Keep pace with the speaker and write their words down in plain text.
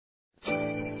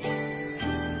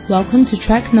Welcome to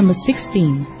track number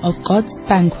 16 of God's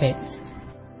Banquet.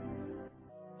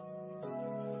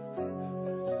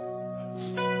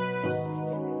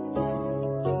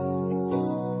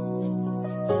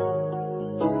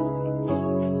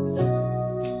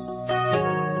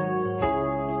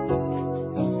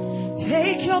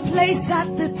 Take your place at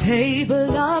the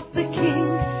table of the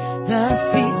King. The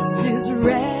feast is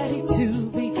ready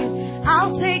to begin.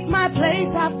 I'll take my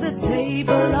place at the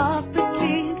table of the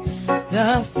King.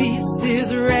 The feast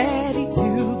is ready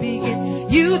to begin.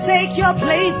 You take your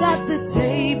place at the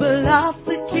table of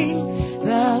the King.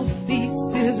 The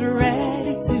feast is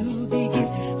ready to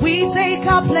begin. We take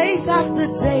our place at the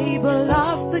table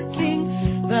of the King.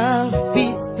 The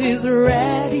feast is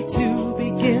ready to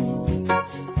begin.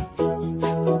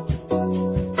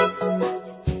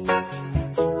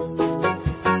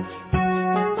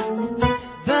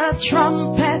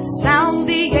 Trumpets sound,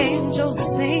 the angels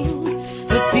sing.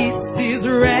 The feast is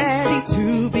ready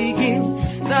to begin.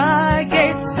 The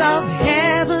gates of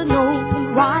heaven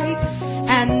open wide,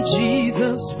 and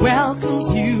Jesus welcomes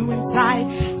you inside.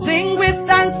 Sing with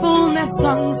thankfulness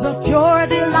songs of pure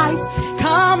delight.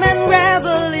 Come and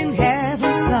revel in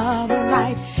heaven's love and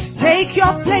light. Take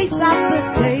your place at the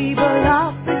table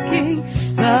of the King.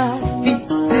 The feast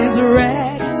is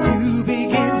ready to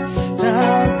begin.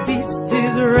 The feast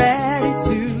is ready.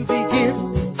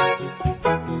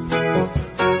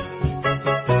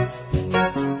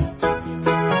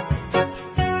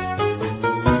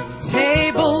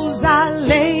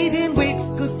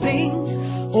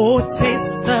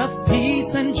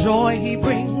 Joy he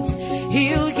brings.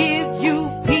 He'll give you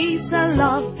peace and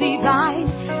love divine.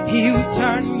 He'll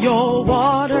turn your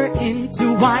water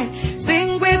into wine.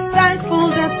 Sing with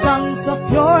thankfulness songs of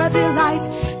pure delight.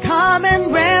 Come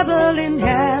and revel in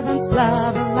heaven's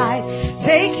love and light.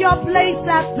 Take your place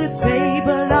at the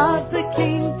table of the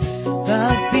King.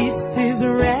 The feast is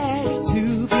ready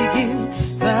to begin.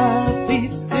 The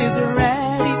feast is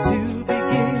ready to begin.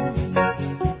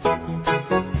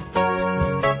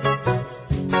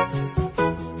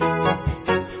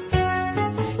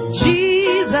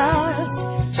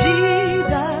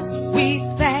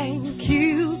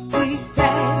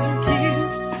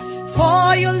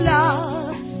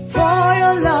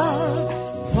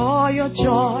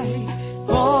 Joy,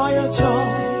 for your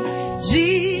joy.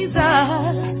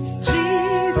 Jesus,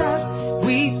 Jesus,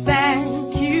 we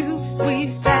thank you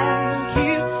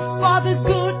for the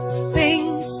good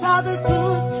things,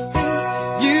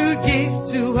 you give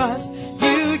to us,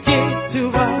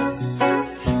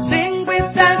 Sing with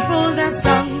thankfulness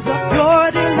songs of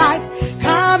pure delight.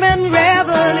 Come and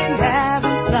revel in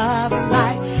heaven's love and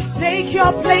light. Take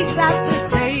your place at the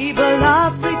table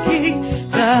of the King.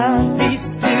 The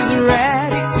feast is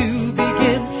ready to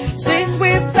begin. Sing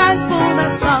with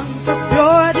thankfulness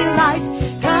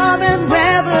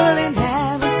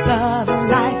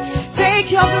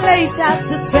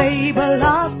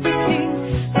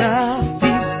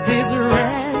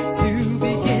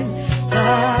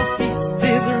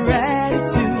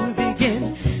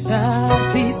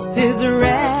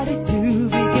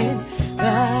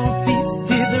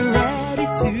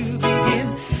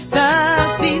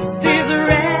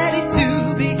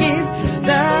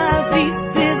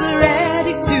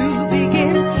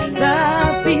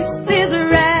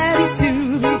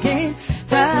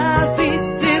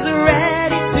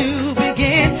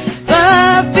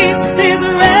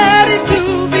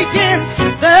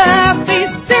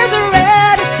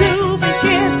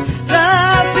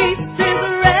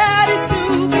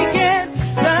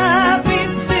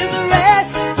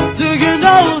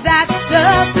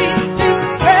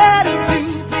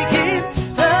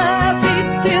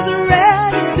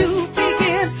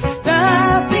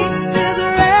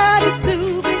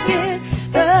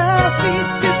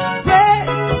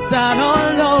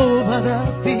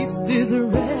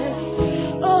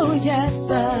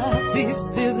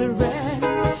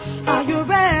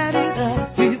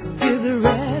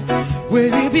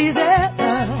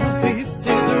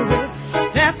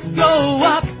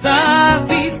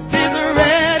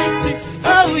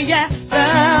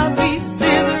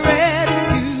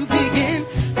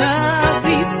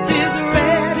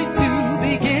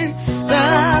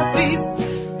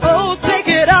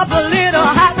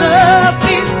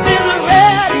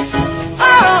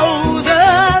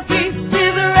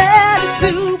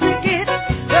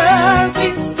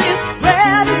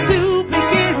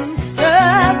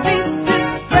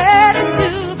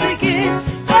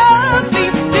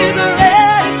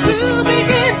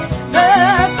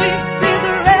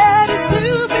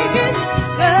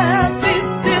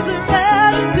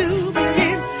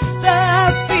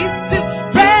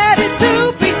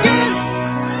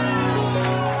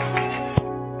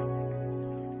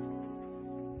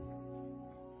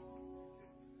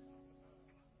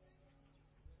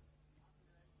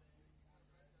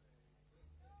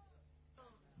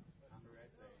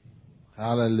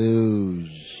Hallelujah.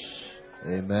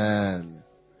 Amen.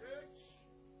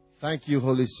 Thank you,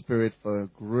 Holy Spirit, for a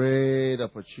great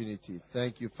opportunity.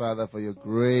 Thank you, Father, for your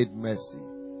great mercy.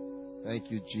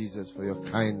 Thank you, Jesus, for your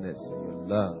kindness and your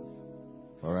love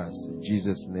for us. In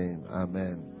Jesus' name,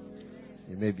 amen.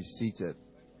 You may be seated.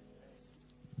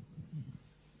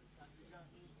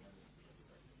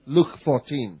 Luke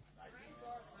 14.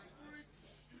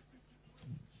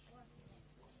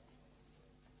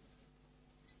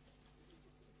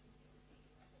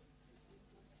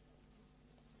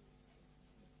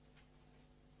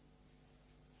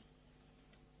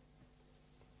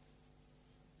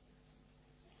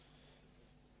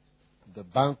 The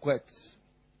banquet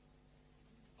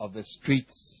of the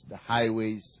streets, the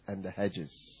highways, and the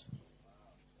hedges.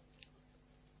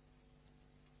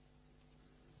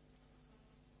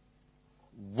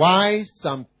 Why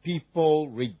some people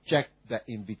reject the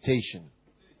invitation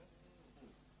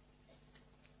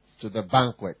to the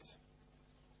banquet.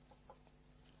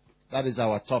 That is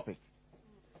our topic.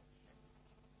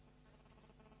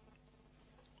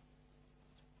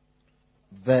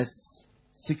 Verse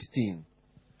 16.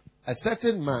 A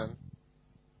certain man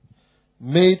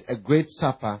made a great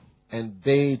supper and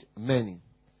bade many.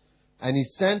 And he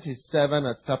sent his servant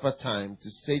at supper time to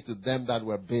say to them that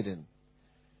were bidden,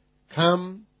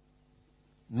 Come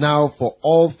now, for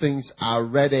all things are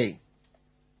ready.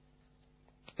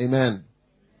 Amen.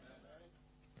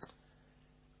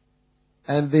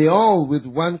 And they all with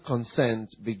one consent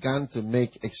began to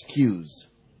make excuse.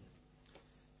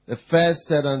 The first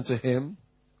said unto him,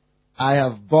 I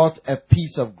have bought a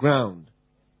piece of ground,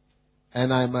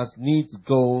 and I must needs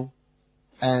go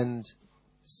and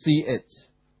see it.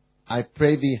 I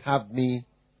pray thee have me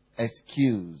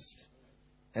excused.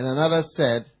 And another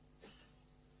said,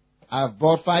 I have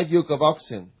bought 5 yoke of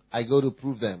oxen. I go to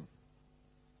prove them.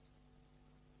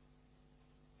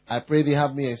 I pray thee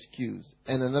have me excused.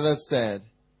 And another said,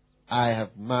 I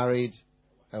have married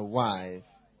a wife,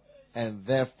 and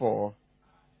therefore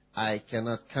I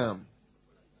cannot come.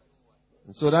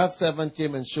 And so that servant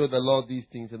came and showed the Lord these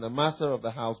things. And the master of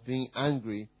the house, being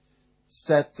angry,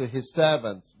 said to his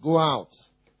servants, Go out.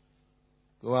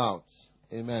 Go out.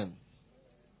 Amen.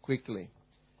 Quickly.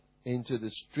 Into the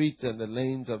streets and the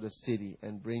lanes of the city,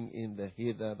 and bring in the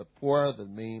hither the poor, the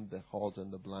maimed, the halt,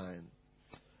 and the blind.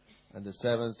 And the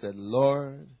servant said,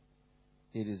 Lord,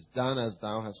 it is done as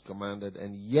thou hast commanded,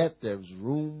 and yet there is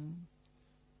room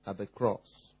at the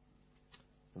cross.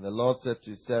 And the Lord said to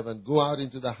his servant, Go out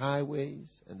into the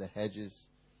highways and the hedges,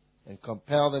 and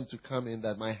compel them to come in,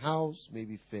 that my house may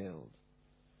be filled.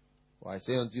 For I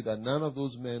say unto you that none of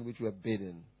those men which were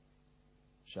bidden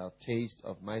shall taste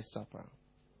of my supper.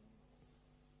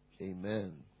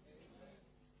 Amen.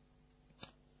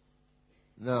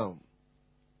 Now,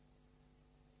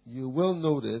 you will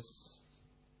notice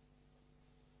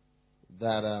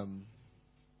that a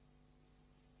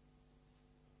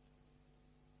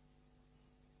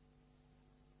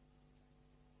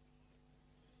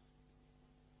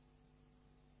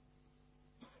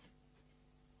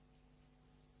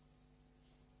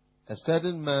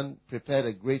certain man prepared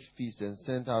a great feast and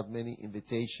sent out many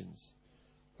invitations.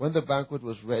 When the banquet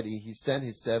was ready, he sent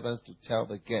his servants to tell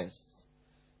the guests,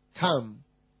 Come,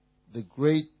 the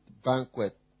great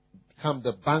banquet. Come,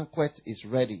 the banquet is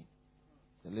ready.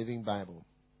 The Living Bible.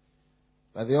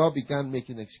 But they all began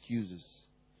making excuses.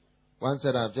 One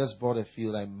said, I've just bought a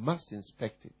field. I must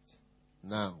inspect it.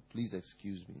 Now, please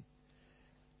excuse me.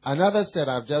 Another said,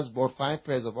 I've just bought 5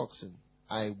 pairs of oxen.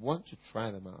 I want to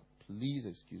try them out. Please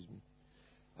excuse me.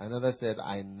 Another said,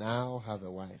 I now have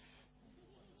a wife,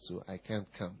 so I can't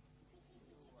come.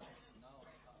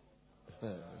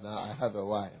 Now I have a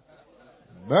wife.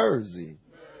 Mercy.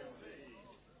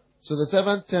 So the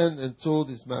servant turned and told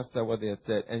his master what they had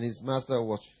said, and his master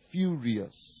was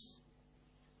furious.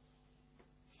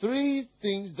 3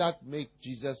 things that make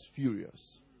Jesus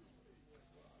furious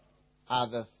are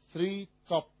the 3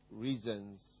 top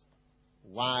reasons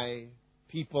why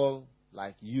people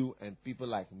like you and people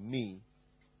like me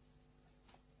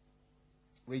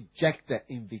reject the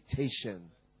invitation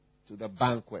to the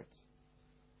banquet.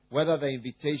 Whether the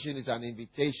invitation is an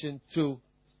invitation to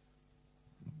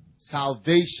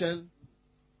salvation,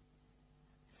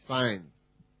 fine.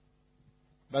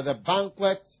 But the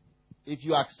banquet, if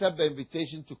you accept the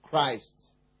invitation to Christ,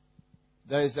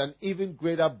 there is an even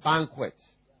greater banquet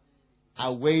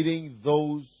awaiting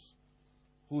those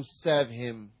who serve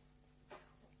Him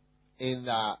in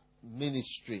the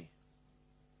ministry.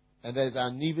 And there's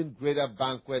an even greater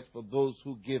banquet for those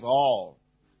who give all.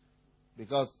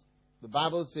 Because the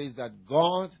Bible says that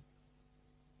God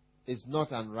is not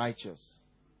unrighteous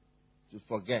to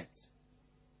forget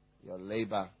your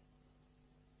labor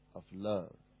of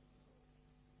love.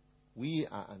 We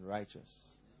are unrighteous.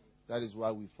 That is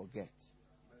why we forget.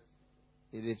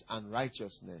 It is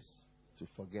unrighteousness to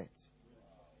forget.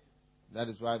 That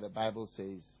is why the Bible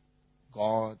says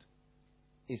God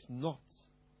is not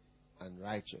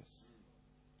unrighteous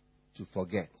to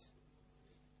forget.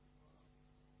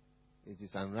 It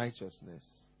is unrighteousness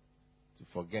to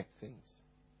forget things.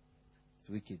 It's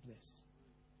wickedness.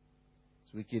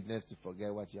 It's wickedness to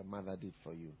forget what your mother did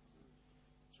for you.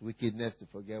 It's wickedness to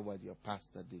forget what your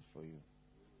pastor did for you.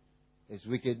 It's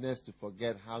wickedness to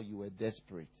forget how you were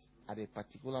desperate at a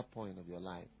particular point of your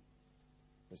life.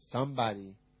 But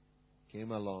somebody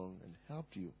came along and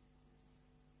helped you.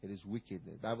 It is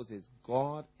wickedness. The Bible says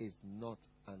God is not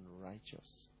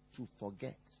unrighteous to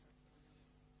forget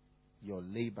your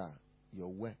labor,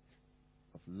 your work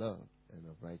of love and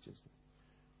of righteousness.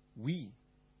 We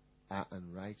are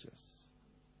unrighteous.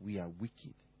 We are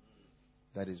wicked.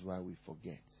 That is why we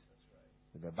forget.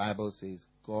 But the Bible says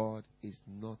God is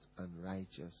not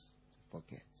unrighteous to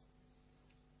forget.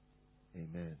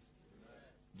 Amen.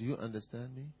 Do you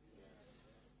understand me?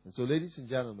 And so, ladies and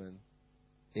gentlemen,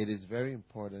 it is very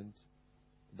important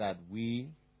that we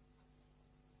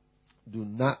do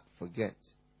not forget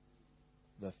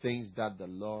the things that the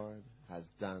Lord has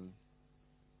done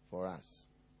for us.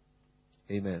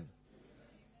 Amen.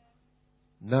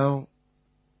 Now,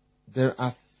 there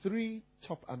are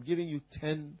I'm giving you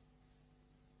 10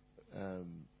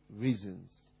 reasons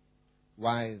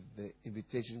why the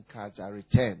invitation cards are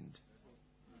returned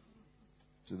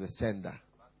to the sender.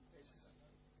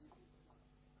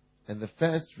 And the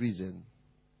first reason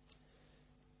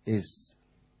is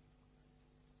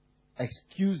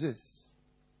excuses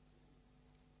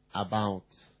about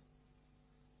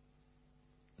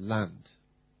land.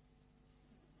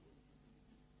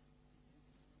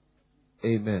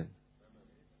 Amen.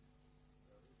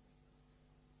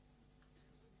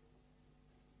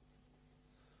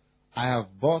 I have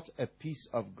bought a piece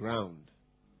of ground.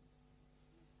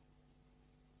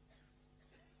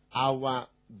 Our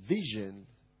vision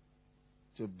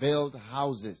to build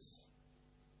houses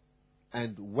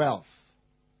and wealth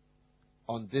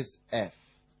on this earth,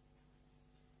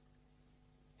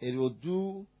 it will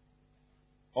do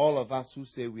all of us who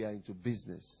say we are into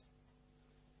business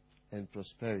and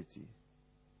prosperity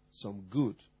some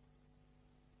good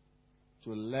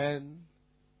to learn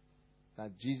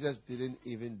that Jesus didn't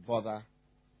even bother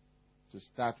to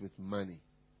start with money.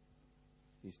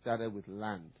 He started with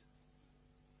land.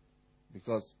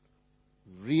 Because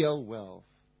real wealth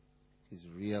is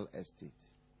real estate.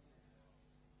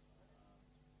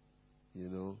 You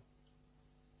know,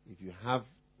 if you have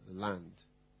land,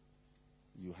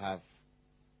 you have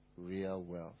real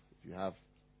wealth. If you have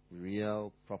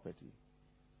real property,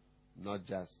 not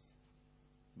just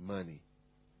money.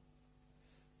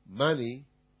 Money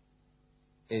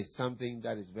is something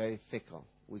that is very fickle.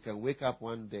 We can wake up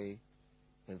one day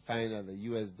and find that the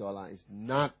US dollar is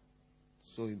not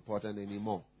so important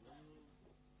anymore.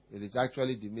 It is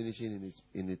actually diminishing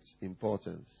in its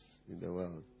importance in the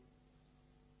world.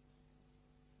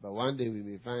 But one day we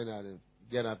may find out and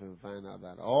get up and find out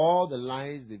that all the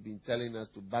lies they've been telling us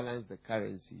to balance the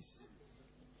currencies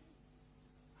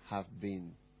have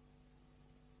been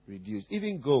reduced.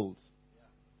 Even gold.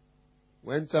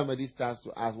 When somebody starts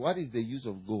to ask, what is the use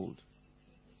of gold?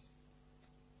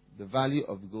 The value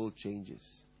of gold changes.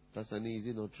 Pastor Nee, is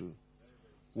it not true?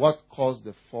 What caused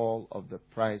the fall of the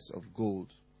price of gold?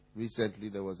 Recently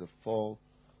there was a fall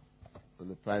on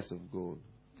the price of gold.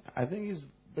 I think it's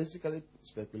basically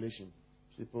speculation.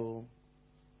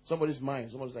 Somebody's mind,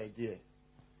 somebody's idea.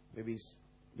 Maybe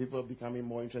people are becoming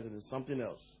more interested in something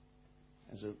else.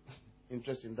 And so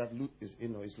interest in that loot is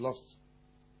lost.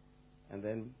 And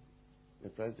then the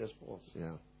price just falls.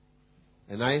 Yeah.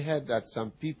 And I heard that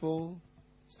some people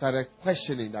started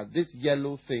questioning that this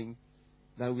yellow thing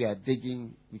that we are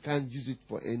digging, we can't use it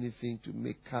for anything to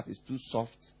make cap. It's too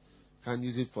soft. Can't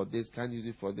use it for this, can't use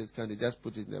it for this. Can't they just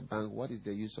put it in the bank? What is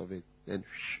the use of it? Then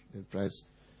the price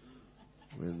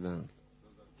went down.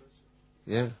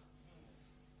 Yeah.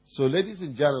 So, ladies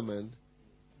and gentlemen,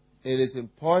 it is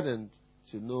important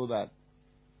to know that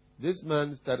this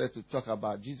man started to talk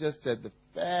about, Jesus said the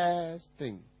first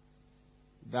thing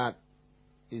that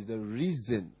is the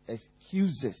reason,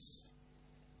 excuses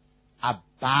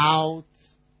about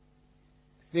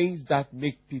things that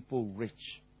make people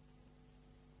rich.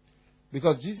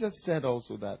 Because Jesus said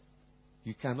also that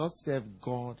you cannot serve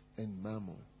God and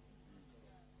mammon.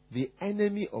 The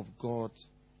enemy of God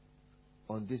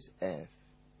on this earth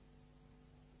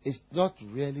is not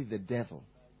really the devil,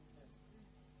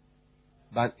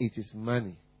 but it is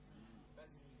money.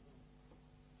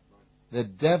 The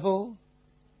devil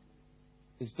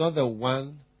is not the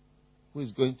one who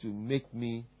is going to make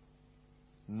me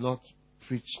not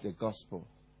preach the gospel.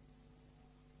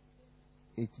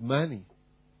 It's money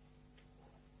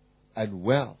and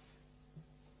wealth.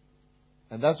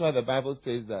 And that's why the Bible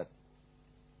says that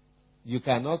you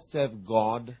cannot serve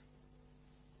God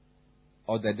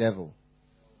or the devil.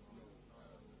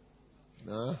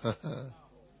 No.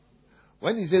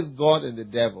 When he says God and the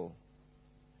devil,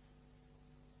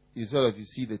 you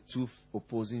see the two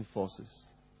opposing forces.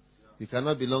 You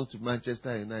cannot belong to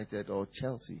Manchester United or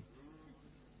Chelsea.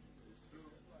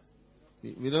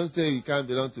 We don't say you can't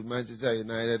belong to Manchester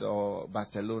United or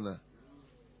Barcelona,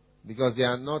 because they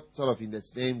are not sort of in the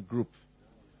same group.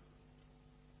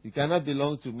 You cannot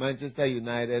belong to Manchester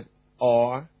United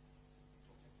or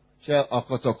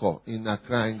Kotoko in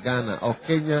Accra in Ghana, or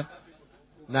Kenya,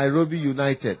 Nairobi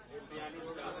United.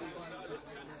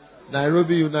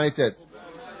 Nairobi United.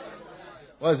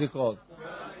 What is it called?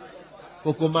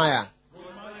 Kokomaya.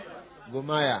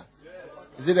 Gomaya.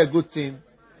 Is it a good team?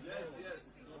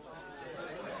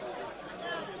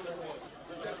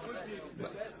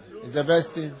 It's the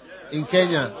best team in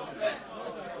Kenya.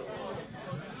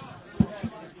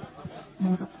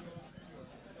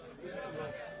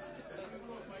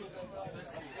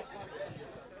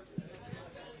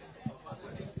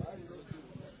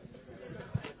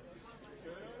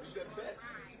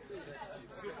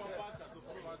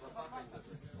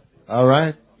 All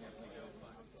right.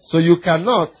 So you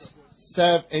cannot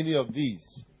serve any of these.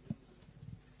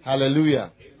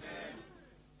 Hallelujah.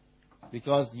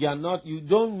 Because you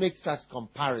don't make such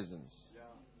comparisons.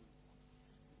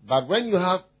 But when you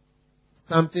have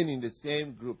something in the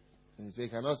same group, and you say you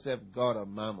cannot serve God or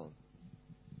Mammon.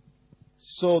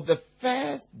 So the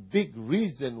first big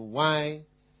reason why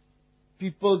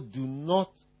people do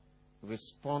not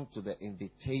respond to the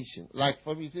invitation, like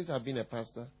for me, since I've been a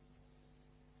pastor,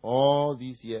 all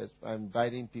these years, I'm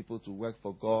inviting people to work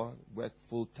for God, work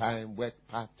full-time, work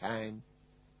part-time.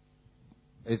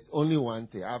 It's only one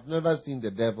thing. I've never seen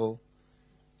the devil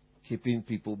keeping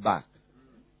people back.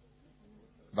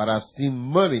 But I've seen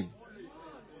money,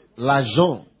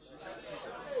 l'argent.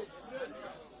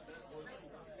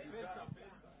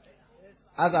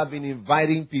 As I've been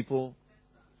inviting people,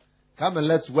 come and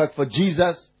let's work for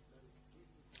Jesus,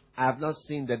 I have not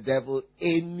seen the devil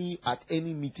at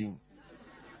any meeting.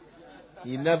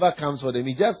 He never comes for them.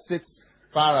 He just sits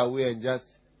far away and just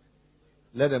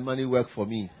let the money work for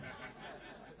me.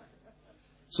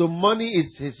 So money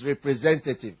is his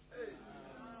representative.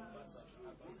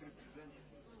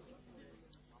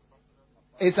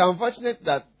 It's unfortunate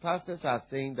that pastors are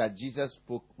saying that Jesus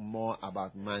spoke more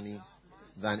about money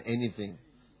than anything.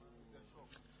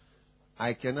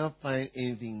 I cannot find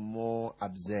anything more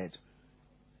absurd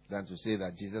than to say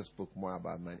that Jesus spoke more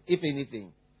about money. If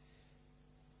anything,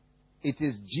 it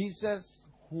is Jesus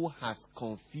who has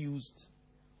confused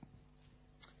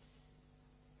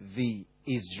the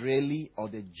Israeli or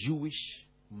the Jewish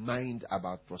mind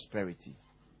about prosperity.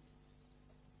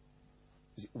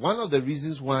 One of the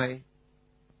reasons why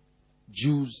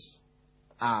Jews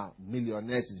are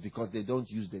millionaires is because they don't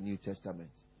use the New Testament.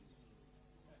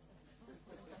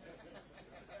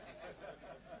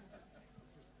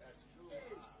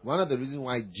 One of the reasons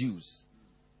why Jews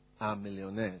are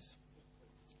millionaires is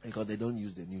because they don't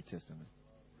use the New Testament.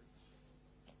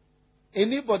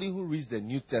 Anybody who reads the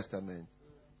New Testament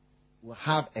will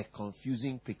have a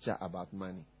confusing picture about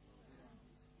money.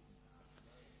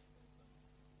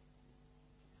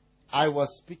 I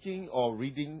was speaking or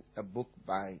reading a book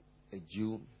by a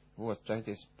Jew who was trying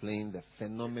to explain the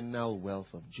phenomenal wealth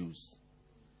of Jews.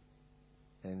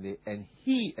 And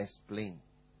he explained,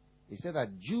 he said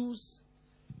that Jews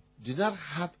do not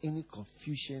have any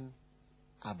confusion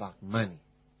about money.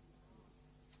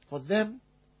 For them,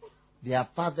 their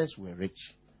fathers were rich.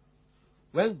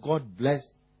 When God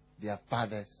blessed their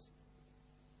fathers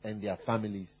and their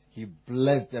families, He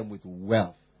blessed them with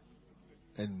wealth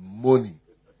and money.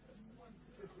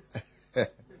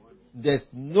 There's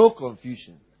no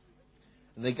confusion.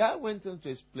 And the guy went on to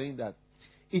explain that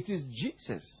it is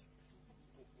Jesus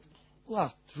who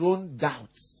has thrown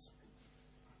doubts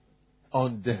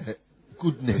on the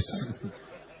goodness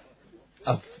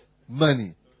of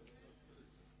money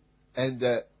and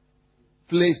the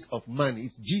place of money.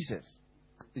 It's Jesus.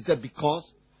 He said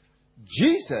because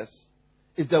Jesus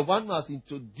is the one who has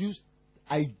introduced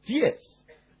ideas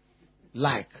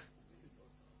like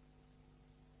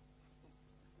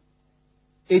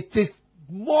it is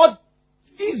more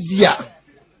easier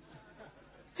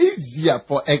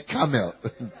for a camel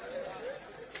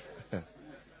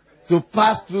to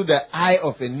pass through the eye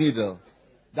of a needle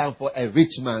than for a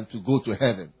rich man to go to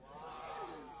heaven.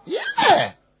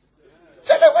 Yeah.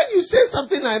 So that when you say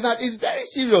something like that, it's very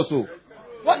serious. So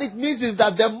what it means is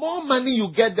that the more money you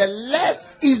get, the less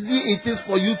easy it is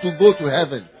for you to go to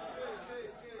heaven.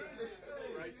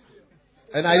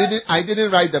 And I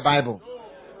didn't write the Bible.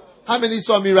 How many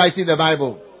saw me writing the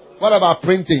Bible? What about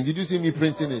printing? Did you see me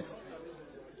printing it?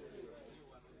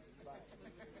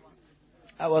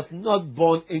 I was not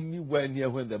born anywhere near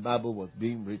when the Bible was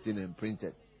being written and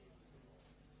printed.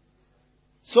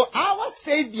 So our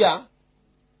Savior,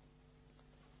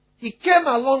 He came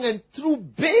along and threw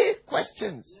big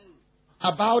questions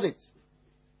about it.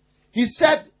 He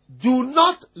said, do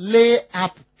not lay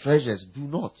up treasures. Do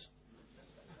not.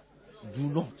 Do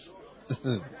not.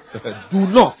 Do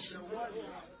not.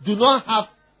 Do not have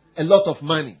a lot of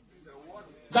money.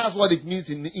 That's what it means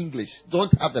in English.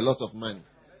 Don't have a lot of money.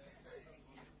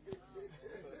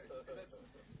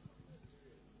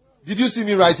 Did you see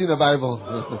me writing the Bible?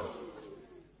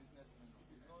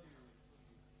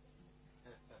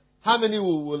 How many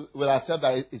will accept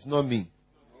that it's not me?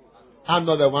 I'm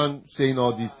not the one saying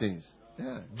all these things.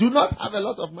 Yeah. Do not have a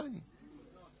lot of money.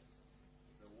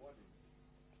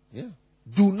 Yeah.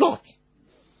 Do not.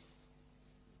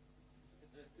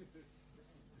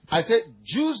 I said,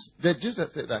 the Jews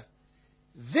that said that,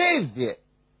 they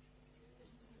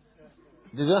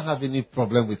don't have any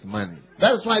problem with money.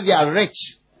 That's why they are rich.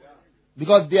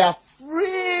 Because they are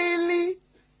freely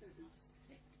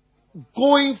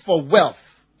going for wealth.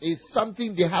 It's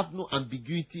something they have no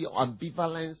ambiguity or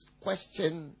ambivalence,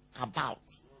 question about.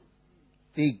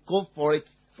 They go for it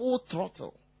full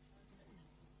throttle.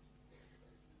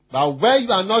 But where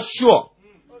you are not sure,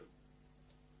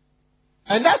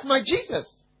 and that's my Jesus.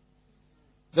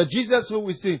 The Jesus who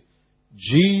we sing,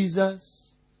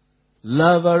 Jesus,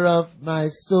 lover of my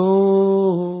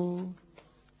soul.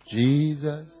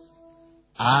 Jesus,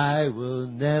 I will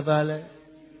never let.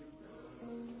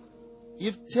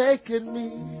 You've taken me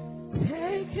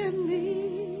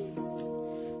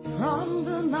from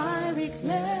the miry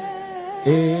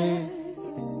clay.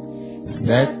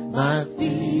 Set my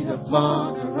feet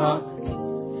upon a rock.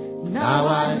 Now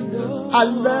I know. I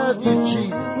love you,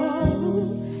 Jesus.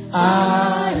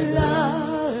 I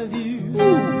love you.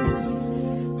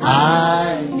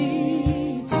 I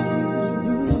need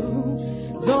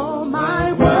you. Though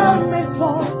my world may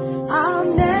fall, I'll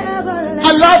never let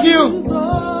I love you. you go.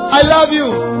 I love you.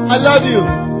 I love you.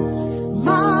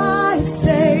 My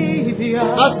Savior.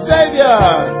 My Savior.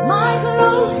 My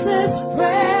closest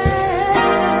friend.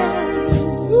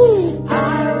 I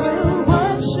will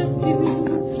worship you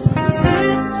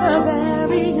till the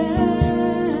very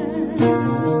end.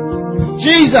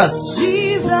 Jesus.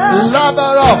 Jesus.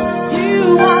 Lover of.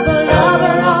 You are the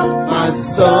lover of my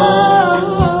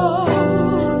soul.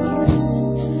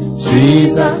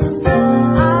 Jesus.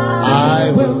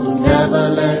 I will never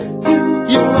let.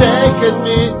 You've taken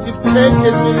me. You've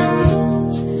taken me.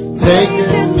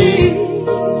 Taken me.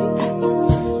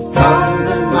 from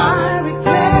the miry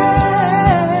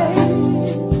clay.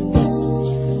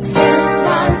 Set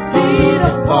my feet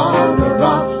upon the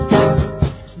rock.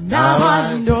 Now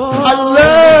I know. I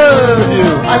love you.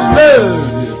 I love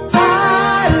you.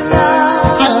 I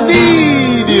love I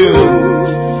need you.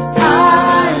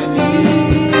 I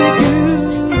need you.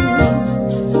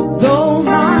 Though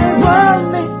my world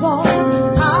may fall,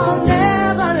 I'll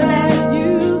never let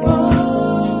you go.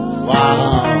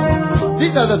 Wow.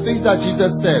 These are the things that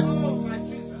Jesus said.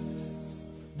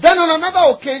 Then on another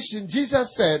occasion,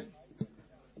 Jesus said,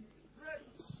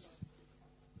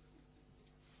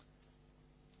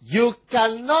 you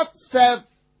cannot serve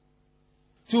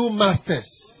two masters.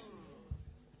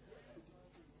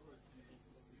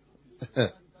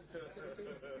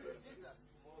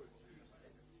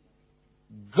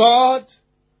 God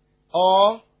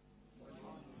or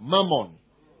Mammon.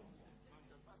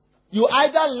 You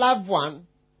either love one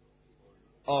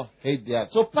or hate the other.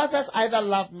 So pastors either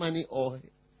love money or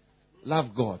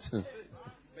love God.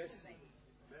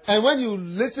 And when you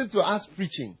listen to us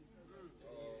preaching,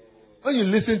 when you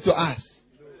listen to us,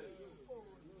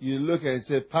 you look and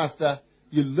say, Pastor,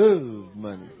 you love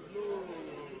money.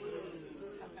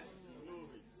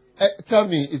 Tell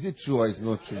me, is it true or is it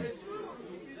not true?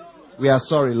 We are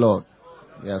sorry, Lord.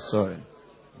 We are sorry.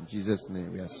 In Jesus'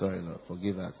 name, we are sorry, Lord.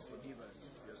 Forgive us.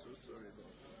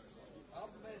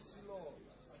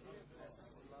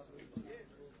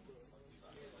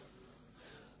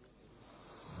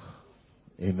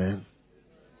 Amen.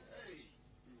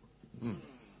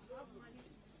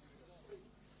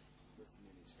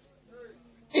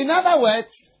 In other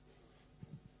words,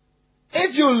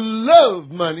 if you love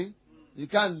money, you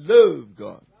can't love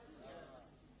God.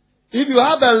 If you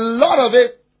have a lot of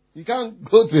it, you can't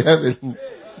go to heaven.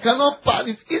 You cannot pass.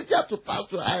 It's easier to pass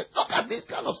to hell. Look at these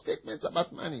kind of statements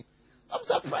about money. I'm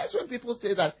surprised when people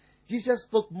say that Jesus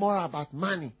spoke more about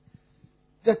money.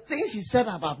 The things he said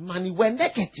about money were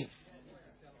negative.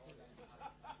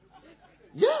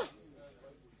 Yeah.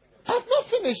 I've not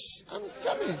finished. I'm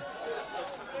coming.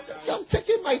 I'm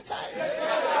taking my time.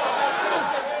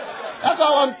 That's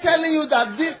why I'm telling you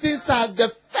that these things are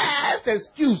the first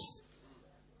excuse.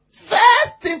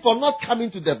 First thing for not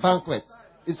coming to the banquet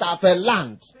is to have a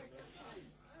land.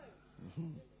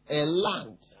 A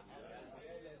land.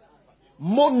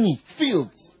 Money,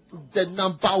 fields, the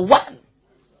number one.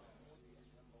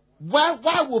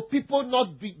 Why will people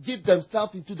not give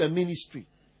themselves into the ministry?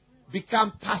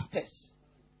 Become pastors.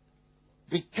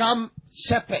 Become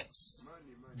shepherds.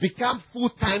 Become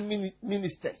full-time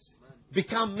ministers.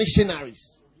 Become missionaries.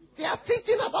 They are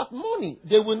thinking about money.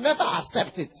 They will never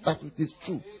accept it, but it is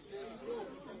true.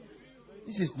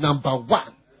 This is number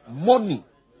one. Money.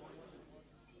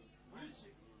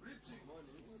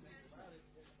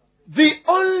 The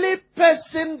only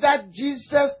person that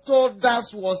Jesus told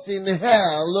us was in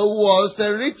hell was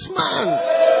a rich man.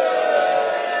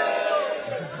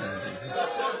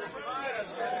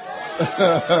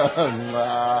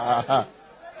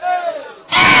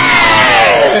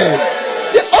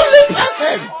 The only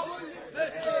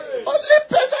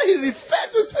person he referred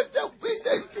to said the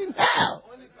wizard is in hell.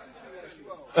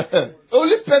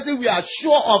 Only person we are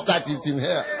sure of that is in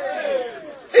hell.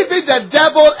 Even the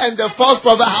devil and the false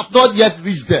prophet have not yet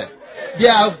reached there. They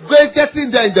are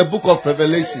getting there in the book of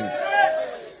Revelation.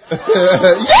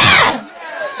 Yeah!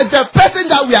 The person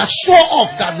that we are sure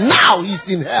of that now is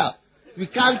in hell. We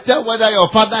can't tell whether your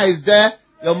father is there,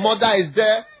 your mother is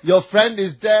there, your friend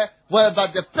is there, whatever.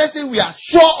 The person we are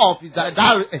sure of is that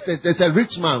there's a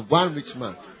rich man, one rich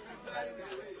man.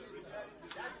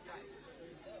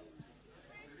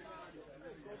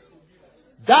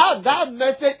 That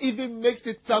message even makes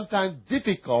it sometimes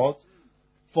difficult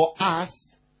for us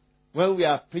when we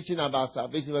are preaching about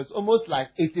salvation. It's almost like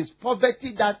it is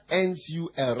poverty that earns you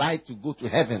a right to go to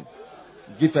heaven.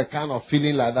 Give a kind of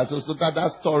feeling like that. So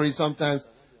that story sometimes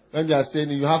when you are saying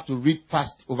you have to read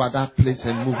fast over that place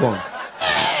and move on.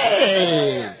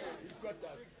 Hey!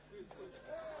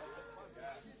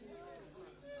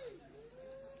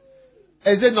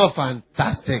 Is it not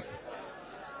fantastic?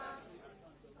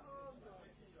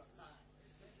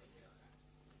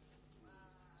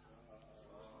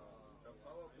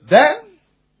 Then,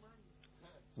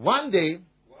 one day,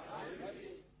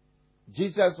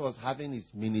 Jesus was having his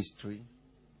ministry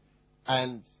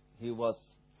and he was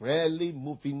really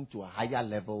moving to higher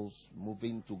levels,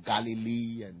 moving to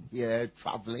Galilee and here,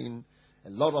 traveling. A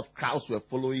lot of crowds were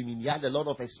following him. He had a lot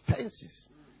of expenses.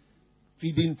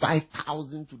 Feeding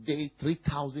 5,000 today,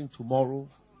 3,000 tomorrow.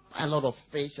 A lot of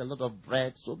fish, a lot of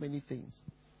bread, so many things.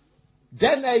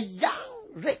 Then a young,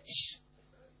 rich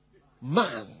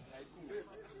man,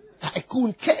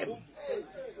 tycoon, came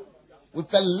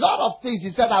with a lot of things.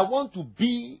 He said, I want to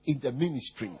be in the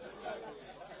ministry.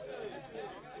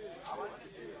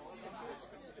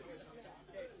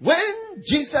 When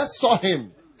Jesus saw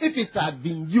him, if it had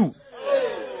been you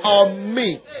or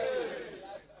me,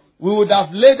 we would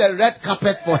have laid a red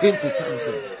carpet for him to come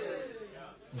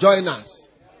in. Join us.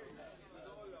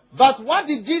 But what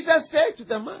did Jesus say to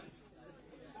the man?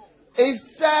 He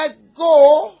said,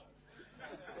 go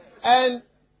and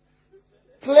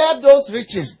clear those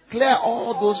riches. Clear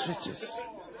all those riches.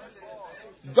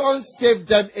 Don't save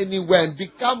them anywhere and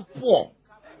become poor.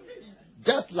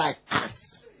 Just like us.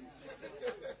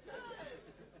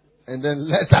 And then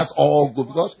let us all go.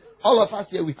 Because all of us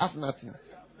here, we have nothing.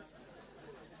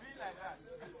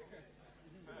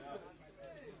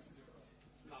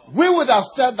 We would have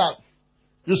said that.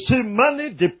 You see,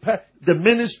 money, the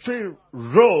ministry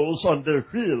rolls on the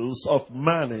wheels of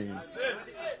money.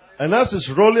 And as it's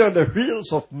rolling on the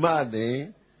wheels of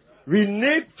money, we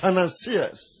need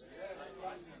financiers.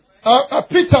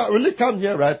 Peter, will you come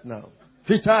here right now?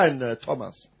 Peter and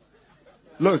Thomas.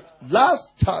 Look,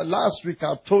 last week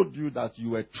I told you that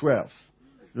you were 12.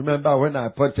 Remember when I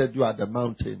appointed you at the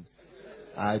mountain?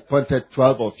 I appointed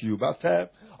 12 of you. But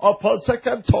upon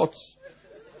second thoughts,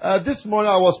 this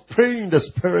morning I was praying in the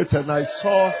spirit and I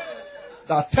saw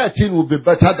that 13 would be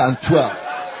better than 12.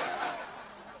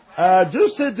 Do you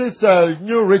see this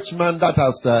new rich man that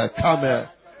has come here?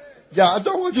 Yeah, I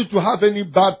don't want you to have any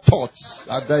bad thoughts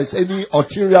that there is any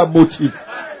ulterior motive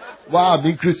why I'm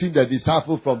increasing the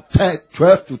disciple from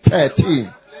 12 to 13.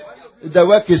 The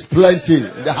work is plenty.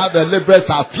 The laborers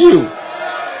are few.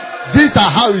 These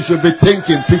are how you should be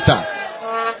thinking, Peter.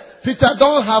 Peter,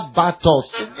 don't have bad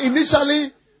thoughts.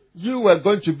 Initially, you were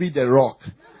going to be the rock.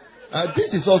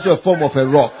 This is also a form of a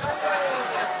rock.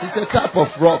 It's a type of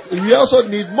rock. We also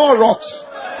need more rocks.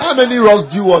 How many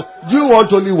rocks do you want? Do you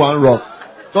want only one rock?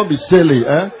 Don't be silly,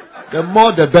 eh? The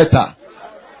more the better.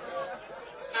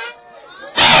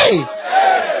 Hey!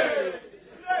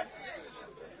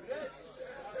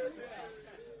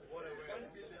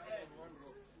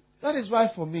 That is why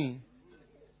to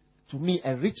me,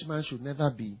 a rich man should never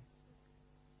be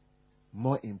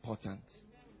more important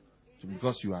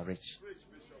because you are rich.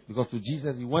 Because to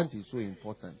Jesus, the want is so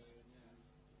important.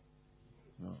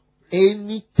 No.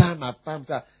 Any time I find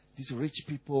that these rich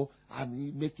people are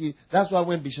making, that's why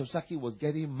when Bishop Saki was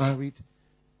getting married,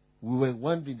 we were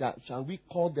wondering that shall we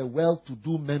call the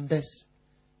well-to-do members,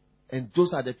 and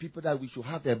those are the people that we should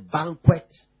have a banquet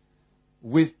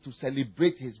with to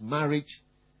celebrate his marriage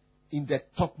in the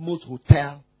topmost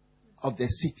hotel of the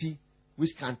city,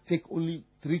 which can take only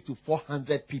 300 to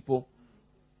 400 people,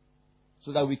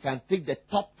 so that we can take the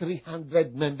top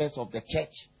 300 members of the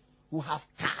church who have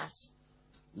cars,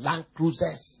 Land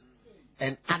Cruisers,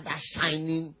 and other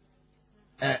shining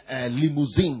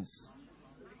limousines.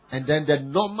 And then the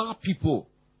normal people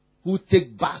who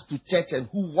take bus to church and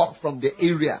who walk from the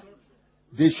area,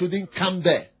 they shouldn't come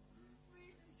there.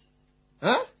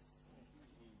 Huh?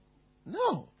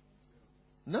 No.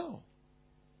 No.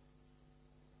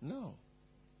 No.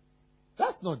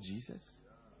 That's not Jesus.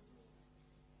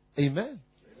 Amen.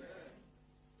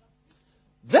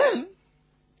 Then,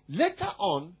 later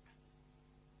on,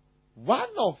 one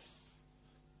of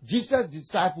Jesus'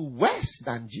 disciples, worse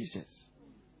than Jesus,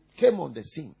 came on the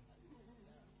scene.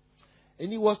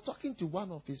 And he was talking to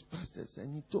one of his pastors,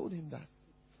 and he told him that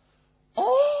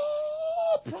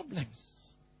all problems,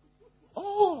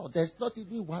 there's not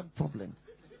even one problem.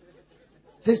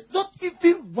 There's not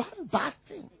even one bad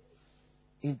thing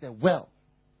in the world,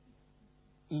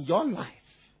 in your life,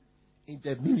 in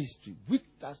the ministry, which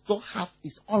does not have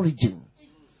its origin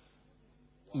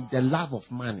in the love of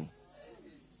money.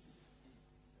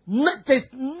 There's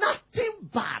nothing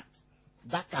bad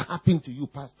that can happen to you,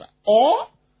 Pastor, or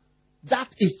that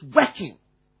is working,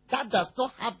 that does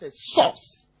not have the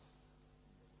source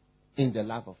in the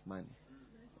love of money.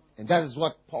 And that is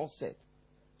what Paul said.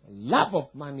 Love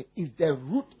of money is the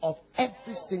root of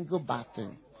every single bad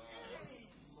thing,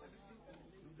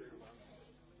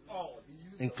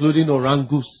 including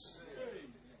orangus,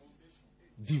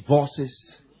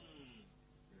 divorces,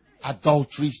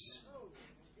 adulteries,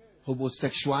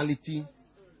 homosexuality,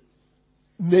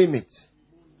 name it.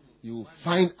 You will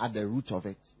find at the root of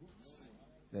it,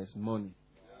 there's money.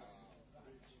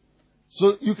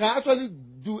 So you can actually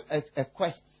do a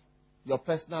quest, your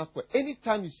personal quest.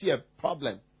 Anytime you see a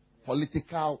problem,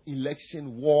 political,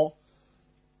 election, war,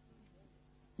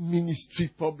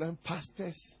 ministry problem,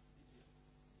 pastors,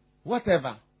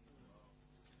 whatever,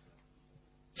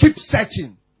 keep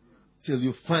searching till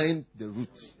you find the root.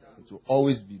 It will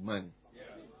always be money.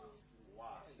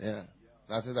 Yeah.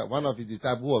 That's it. That one of his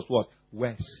disciples was what?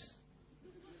 West.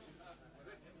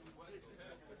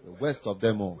 The worst of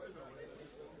them all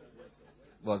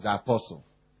was the apostle.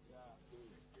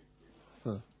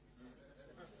 Huh.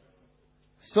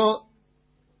 So,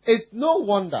 it's no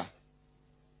wonder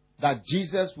that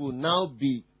Jesus will now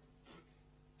be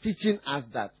teaching us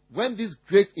that when this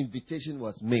great invitation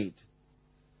was made,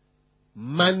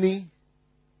 money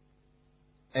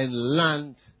and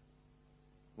land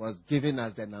was given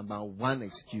as the number one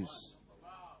excuse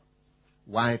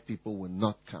why people will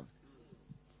not come.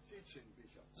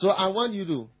 So I want you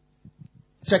to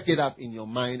check it up in your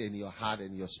mind and your heart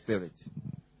and your spirit.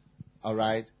 All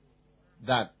right?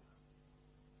 That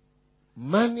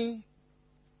money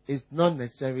is not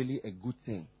necessarily a good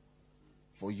thing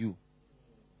for you.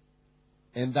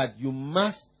 And that you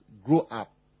must grow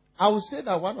up. I would say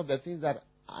that one of the things that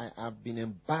I have been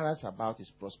embarrassed about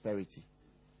is prosperity.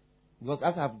 Because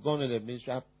as I've gone in the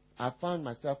ministry, I found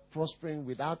myself prospering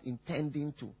without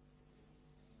intending to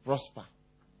prosper.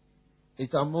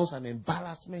 It's almost an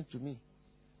embarrassment to me.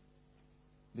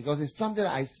 Because it's something that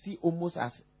I see almost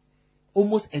as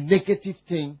a negative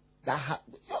thing.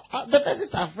 The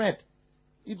verses I've read,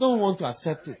 you don't want to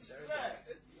accept it.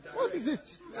 What is it?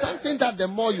 Something that the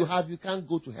more you have, you can't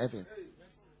go to heaven.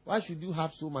 Why should you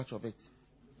have so much of it?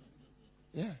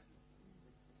 Yeah.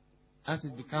 As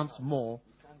it becomes more,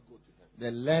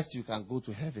 the less you can go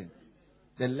to heaven.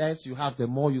 The less you have, the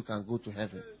more you can go to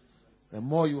heaven. The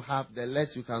more you have, the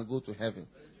less you can go to heaven.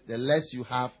 The less you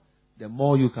have, the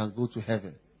more you can go to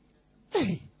heaven.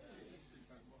 Hey.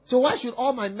 So why should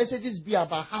all my messages be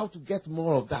about how to get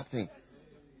more of that thing?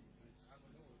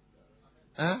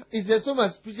 Is there so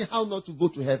much preaching how not to go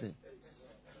to heaven?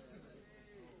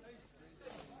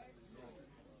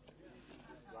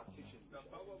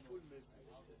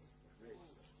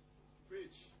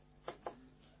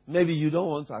 Maybe you don't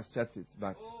want to accept it,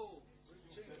 but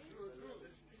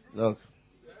look,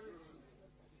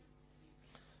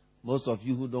 most of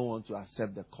you who don't want to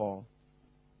accept the call,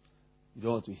 you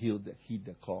don't want to heed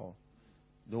the call,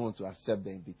 you don't want to accept the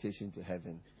invitation to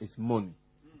heaven, it's money.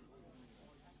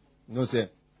 You know, say,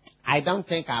 I don't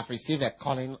think I've received a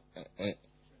calling.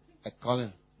 A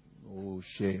calling. Oh,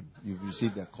 shame. You've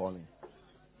received a calling.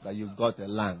 But you've got a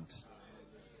land.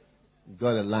 You've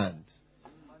got a land.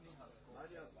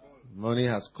 Money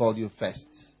has called you first.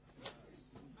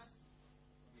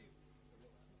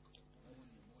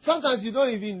 Sometimes you don't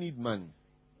even need money.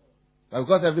 But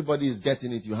because everybody is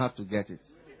getting it, you have to get it.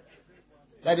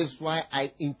 That is why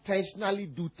I intentionally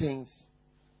do things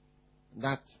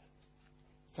that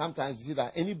sometimes you see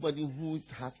that anybody who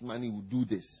has money will do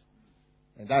this.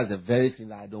 And that's the very thing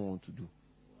that I don't want to do.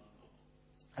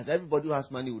 As everybody who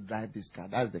has money will drive this car.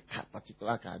 That's the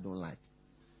particular car I don't like.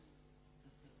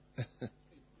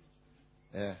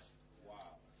 Yeah.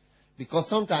 Because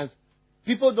sometimes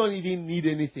people don't even need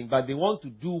anything, but they want to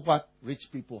do what rich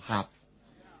people have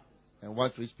and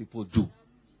what rich people do.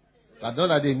 But not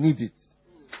that they need it.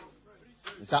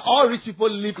 It's like all rich people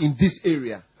live in this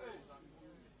area.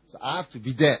 So I have to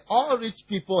be there. All rich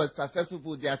people and successful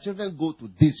people, their children go to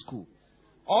this school.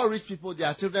 All rich people,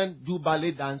 their children do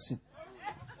ballet dancing.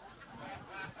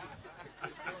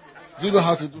 Do you know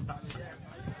how to do ballet?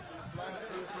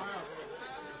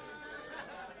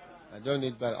 I don't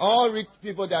need ballet. All rich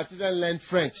people, their children learn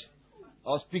French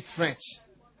or speak French.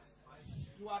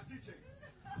 You are teaching.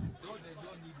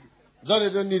 No,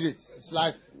 they don't need it. It's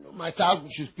like my child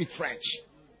should speak French,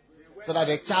 so that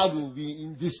the child will be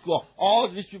in this school.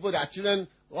 All these people, their children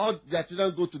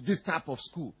go to this type of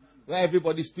school where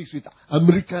everybody speaks with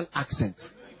American accent.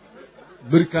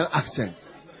 American accent.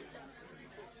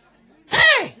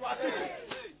 Hey!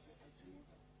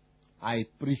 I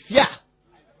prefer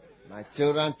my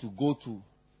children to go to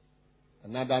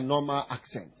another normal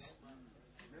accent.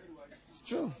 It's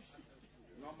true.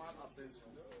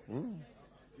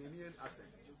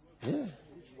 Yeah.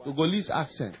 Togolese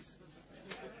accent.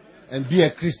 And be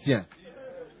a Christian.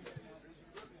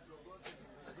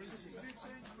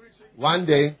 One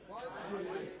day,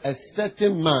 a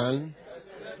certain man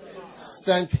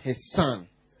sent his son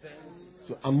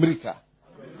to America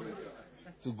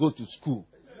to go to school.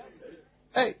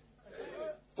 Hey,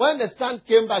 when the son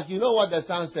came back, you know what the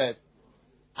son said?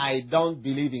 I don't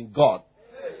believe in God.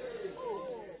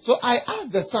 So I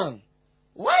asked the son,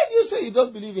 why do you say you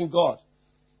don't believe in God?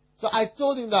 So I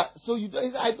told him that, so you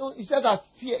don't, I don't, he said that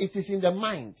fear, it is in the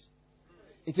mind.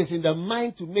 It is in the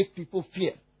mind to make people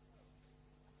fear.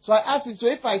 So I asked him, so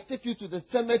if I take you to the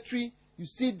cemetery, you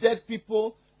see dead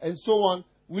people and so on,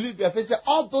 will you be afraid? He said,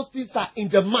 all those things are in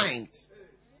the mind.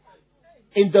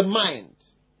 In the mind.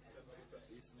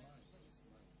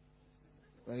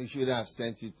 Well, you should have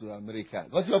sent you to America.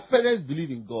 Because your parents believe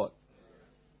in God.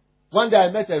 One day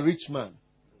I met a rich man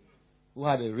who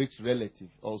had a rich relative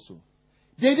also.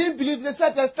 They didn't believe. They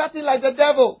said there's nothing like the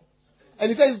devil. And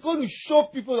he said he's going to show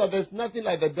people that there's nothing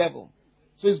like the devil.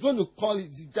 So he's going to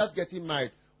he's just getting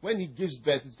married. When he gives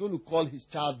birth, he's going to call his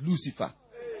child Lucifer.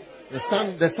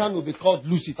 The son will be called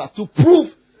Lucifer to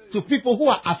prove to people who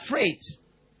are afraid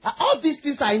that all these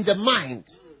things are in the mind.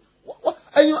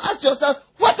 And you ask yourself,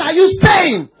 what are you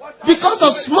saying? Because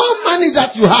of small money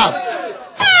that you have.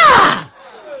 Ah!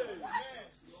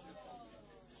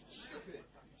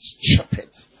 Stupid.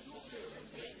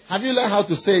 Have you learned how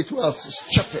to say it well?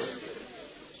 Stupid.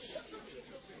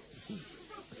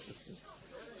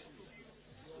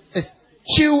 It's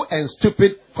chew and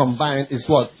stupid combined is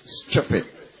what? Stupid.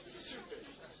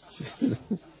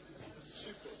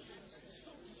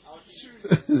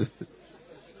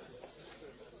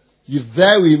 You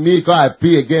there with me because I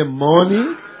pray again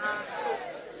morning?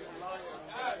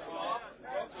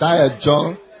 Tired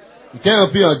jaw. You can't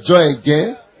open your jaw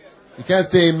again. You can't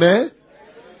say amen.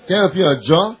 You can't open your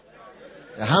jaw.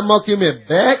 The hammer came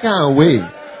back and away.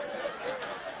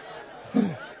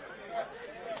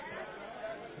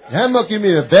 The hammer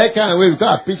came back and away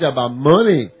because I preach about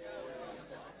money.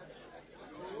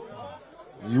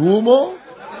 You more?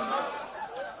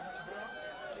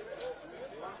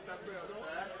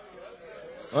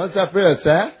 Once I pray,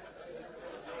 sir.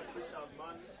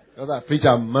 Because I preach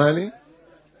about money.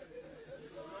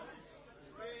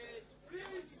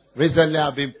 Recently,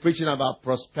 I've been preaching about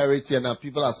prosperity, and now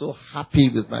people are so happy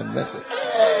with my message.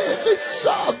 Hey,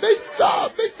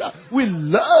 Bishop. We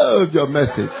love your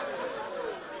message.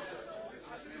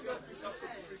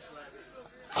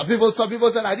 And some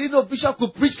people said, I didn't know Bishop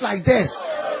could preach like this.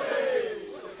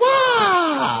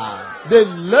 Wow! They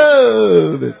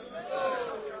love it.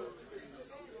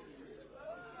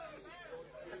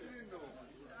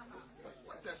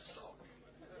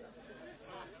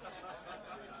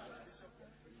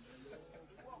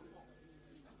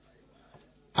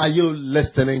 Are you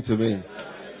listening to me?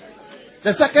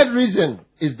 The second reason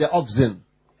is the oxen,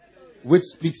 which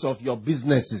speaks of your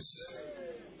businesses.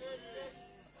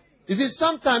 You see,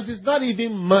 sometimes it's not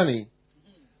even money,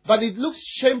 but it looks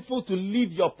shameful to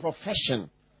leave your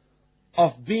profession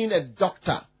of being a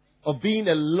doctor, of being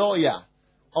a lawyer,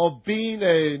 of being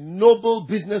a noble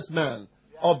businessman,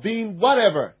 or being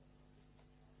whatever,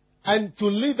 and to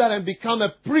leave that and become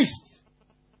a priest.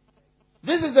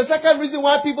 This is the second reason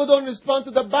why people don't respond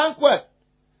to the banquet.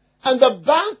 And the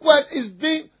banquet is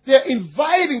they're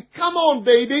inviting, come on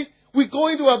baby, we're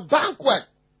going to a banquet.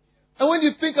 And when you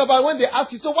think about it, when they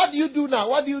ask you, so what do you do now?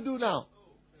 What do you do now?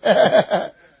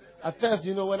 At first,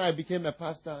 when I became a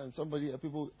pastor and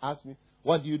people asked me,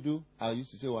 what do you do? I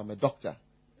used to say, well, I'm a doctor.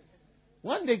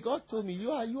 One day God told me, you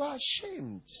are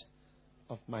ashamed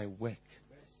of my work.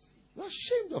 You're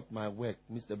ashamed of my work,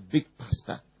 Mr. Big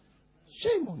Pastor.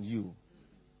 Shame on you.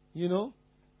 And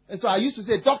so I used to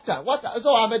say, doctor, what?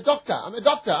 So I'm a doctor, I'm a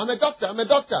doctor, I'm a doctor, I'm a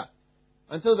doctor.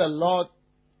 Until the Lord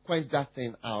quenched that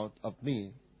thing out of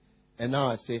me. And now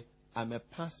I say, I'm a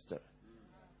pastor.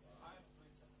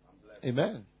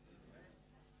 Amen.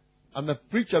 I'm a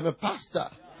preacher, I'm a pastor.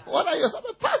 What are you? I'm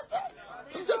a pastor.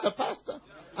 I'm just a pastor.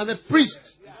 I'm a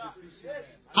priest.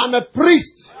 I'm a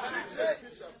priest.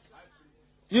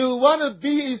 You want to be,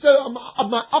 you say,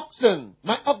 my oxen.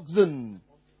 My oxen.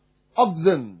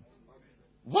 Oxen.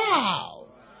 Wow.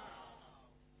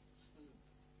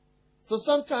 So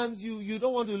sometimes you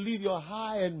don't want to leave your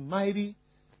high and mighty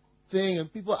thing,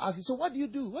 and people ask you, so what do you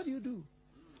do? What do you do?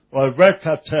 Well, I work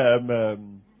at,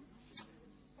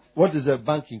 what is a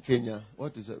bank in Kenya?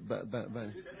 What is a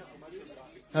bank?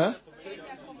 Huh?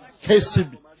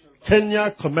 KCB,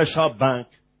 Kenya Commercial Bank.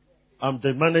 I'm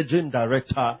the managing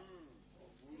director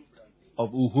of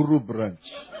Uhuru branch.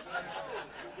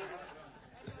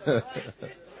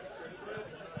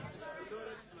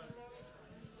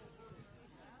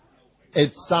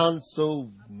 It sounds so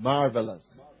marvelous.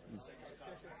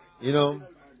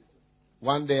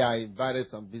 One day I invited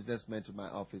some businessmen to my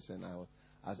office and I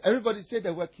asked, everybody say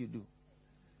the work you do.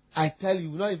 I tell you,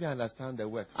 you don't even understand the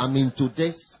work. I mean,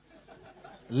 today's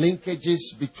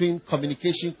linkages between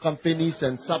communication companies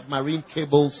and submarine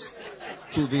cables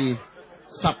to the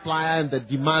supplier and the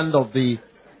demand of the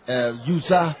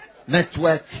user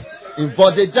network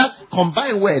involved. They just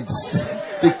combine words.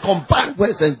 They combine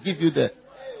words and give you the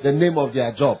name of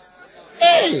their job.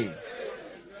 Hey!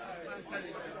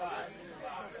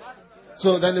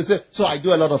 So then they say, so I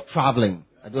do a lot of traveling.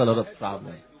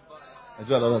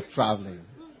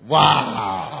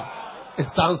 Wow! It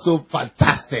sounds so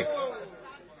fantastic.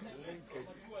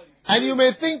 And you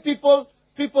may think people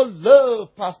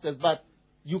love pastors, but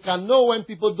you can know when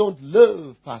people don't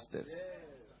love pastors.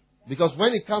 Because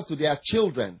when it comes to their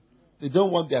children, they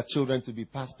don't want their children to be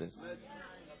pastors.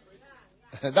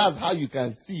 That's how you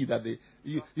can see that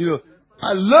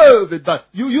I love it, but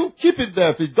you keep it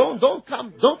there. Don't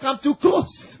come too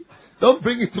close. Don't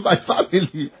bring it to my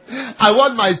family. I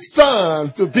want my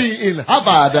son to be in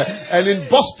Harvard and in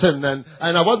Boston, and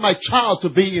I want my child to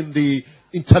be in the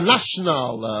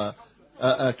international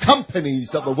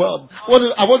companies of the world.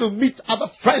 I want to meet other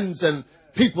friends and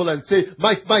people and say,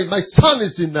 my son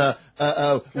is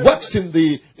works in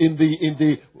the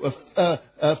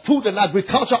Food and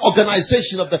Agriculture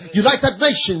Organization of the United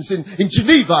Nations in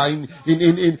Geneva, in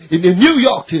New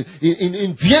York,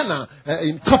 in Vienna,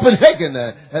 in Copenhagen.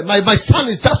 My son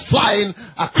is just flying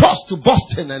across to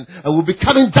Boston and will be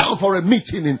coming down for a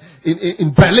meeting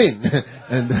in Berlin.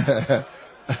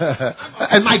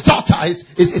 And my daughter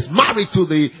is married to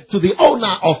the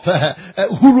owner of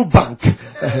Uhuru Bank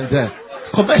and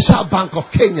Commercial Bank of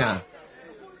Kenya.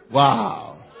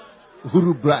 Wow.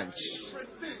 Uhuru branch.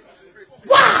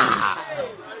 Wow.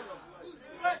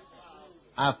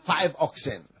 I have 5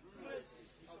 oxen.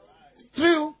 It's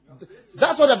true.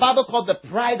 That's what the Bible calls the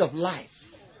pride of life.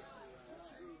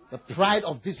 The pride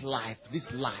of this life.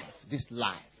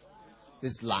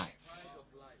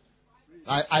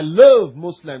 I love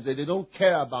Muslims. They don't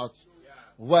care about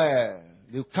where.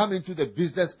 They come into the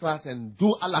business class and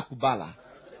do ala kubala.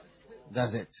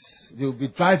 That's it. They'll be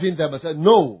driving them and say,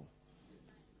 no,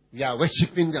 we are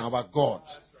worshiping our God.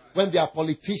 When they are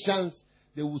politicians,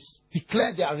 they will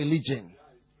declare their religion.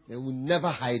 They will never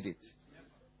hide it.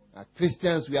 As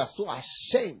Christians, we are so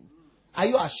ashamed. Are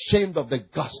you ashamed of the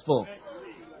gospel?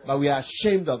 But we are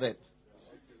ashamed of it.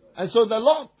 And so the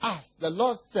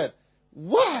Lord said,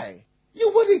 why?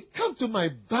 You wouldn't come to my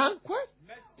banquet?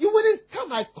 You wouldn't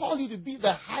come. I call you to be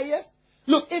the highest.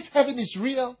 Look, if heaven is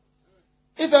real,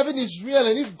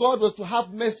 and if God was to have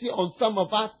mercy on some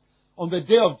of us on the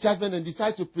day of judgment and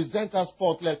decide to present us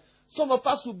faultless, some of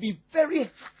us will be very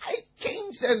high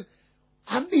kings, and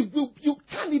I mean, you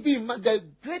can't even imagine. The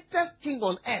greatest king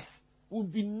on earth will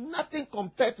be nothing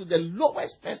compared to the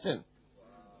lowest person.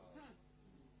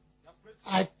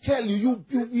 I tell you,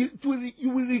 you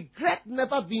will regret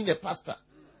never being a pastor.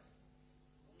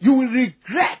 You will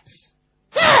regret.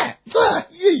 Yes.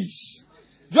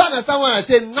 Do you understand when I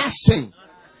say nothing?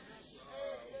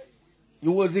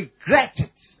 You will regret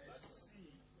it.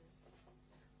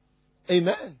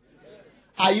 Amen.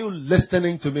 Are you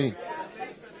listening to me?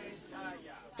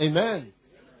 Amen.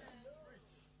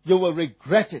 You will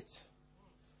regret it.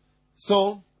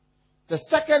 So, the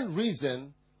second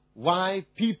reason why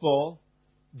people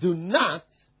do not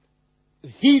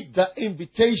heed the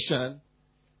invitation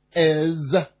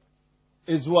is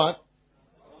what?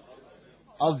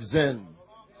 Oxen.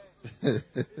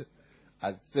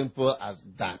 As simple as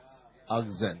that.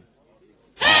 Oxen.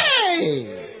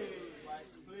 Hey!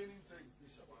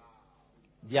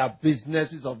 Their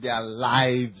businesses of their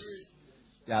lives,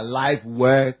 their life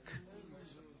work.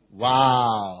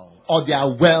 Wow. Or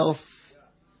their wealth.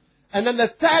 And then the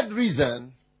third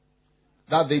reason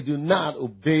that they do not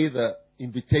obey the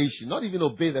invitation, not even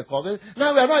obey the call.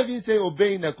 Now we are not even saying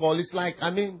obeying the call. It's like,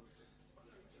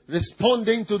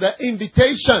 responding to the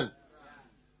invitation.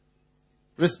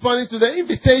 Responding to the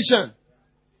invitation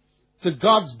to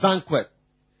God's banquet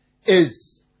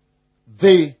is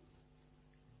the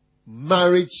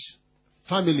marriage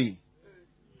family.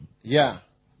 Yeah.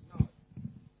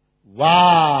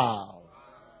 Wow.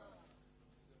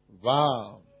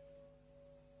 Wow.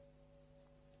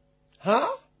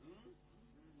 Huh?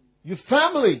 Your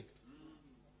family.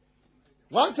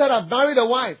 One said, I've married a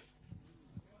wife.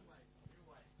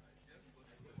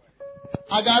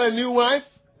 I got a new wife.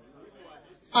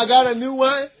 I got a new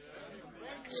wife.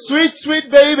 Sweet,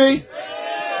 sweet baby.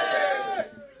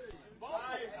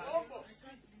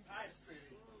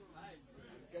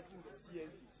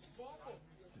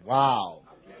 Wow.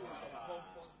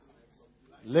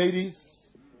 Ladies,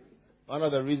 one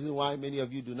of the reasons why many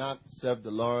of you do not serve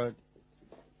the Lord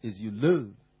is you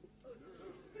love.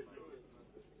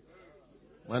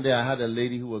 One day I had a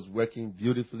lady who was working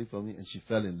beautifully for me and she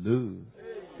fell in love.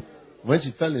 When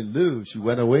she fell in love, she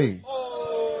went away.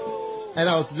 And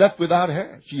I was left without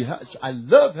her. I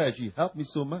love her. She helped me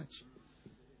so much.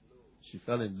 She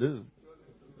fell in love.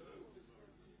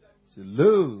 She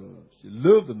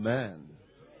loved the man.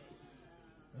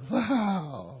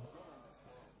 Wow.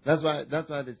 That's why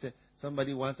they say,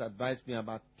 somebody once advised me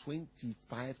about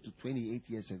 25 to 28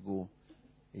 years ago.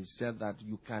 He said that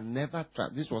you can never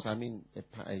trust. This was, a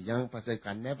young person. You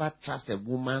can never trust a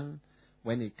woman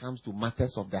when it comes to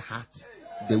matters of the heart.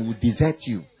 They will desert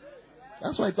you.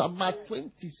 That's why it's about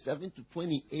 27 to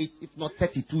 28, if not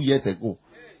 32 years ago.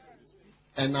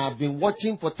 And I've been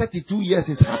watching for 32 years.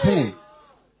 It's happening.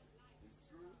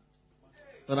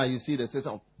 So now you see the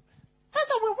system.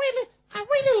 Pastor, I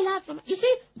really love him. You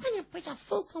see, when you preach, I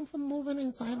feel something moving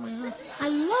inside my heart. I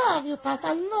love you, Pastor.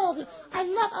 I love you.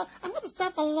 I'm going to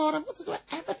serve the Lord. I'm going to do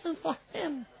everything for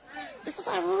him. Because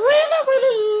I really,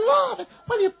 really love it.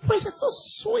 When you preach, it's so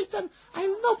sweet. And I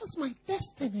know it's my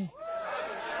destiny.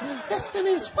 My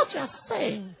destiny is what you're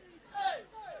saying.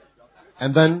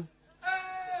 And then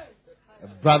a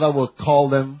brother will call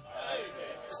them,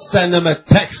 send them a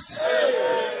text.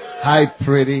 Hi,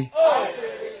 pretty.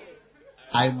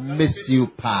 I miss you,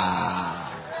 pa.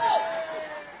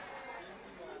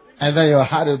 And then your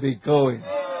heart will be going.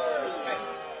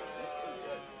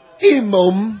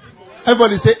 Imam.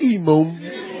 Everybody say Imam.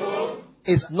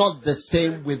 It's not the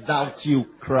same without you,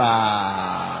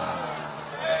 cry.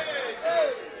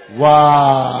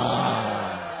 Wow.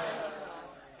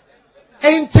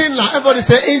 Aintina. Everybody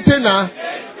say Aintina.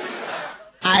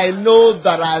 I know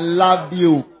that I love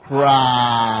you,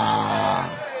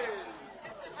 cry.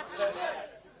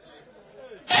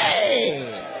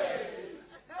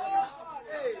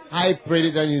 I prayed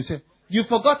it and you say, you've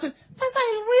forgotten? Pastor,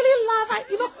 I really love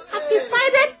it.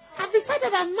 I've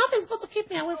decided that nothing's going to keep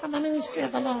me away from the ministry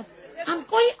of the Lord. I'm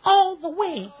going all the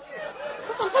way.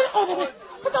 But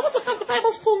I want to come to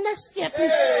Bible school next year,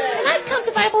 please. Can I come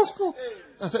to Bible school?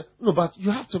 I said, no, but you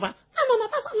have to. No,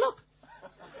 Pastor, look.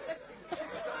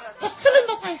 The feeling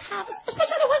that I have,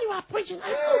 especially when you are preaching,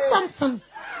 I feel something.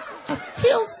 I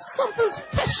feel something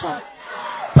special.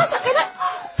 Pastor, can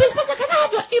I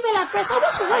have your email address? I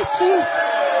want to write to you.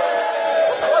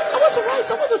 I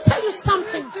want to tell you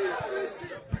something.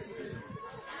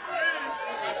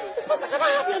 Pastor, can I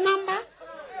have your number?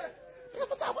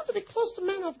 Pastor, I want to be close to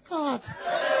men of God. I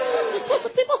want to be close to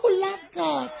people who love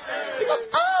God. Because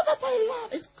all that I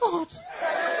love is God.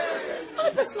 The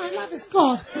only person I love is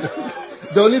God.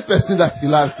 The only person that you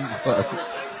love is God.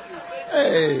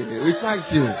 Hey, we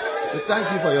thank you. We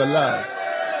thank you for your love.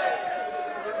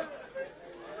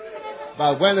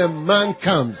 But when a man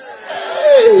comes,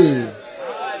 hey,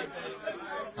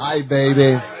 hi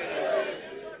baby,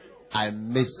 I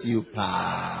miss you,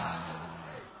 pa.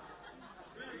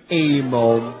 Hey,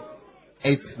 mom,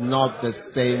 it's not the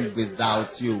same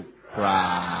without you,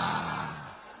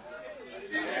 pa.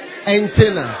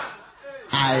 Antenna,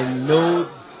 I know.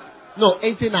 No,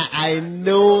 Antenna, I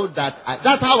know that.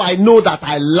 That's how I know that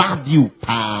I love you,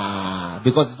 pa.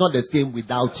 Because it's not the same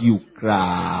without you,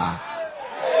 cry.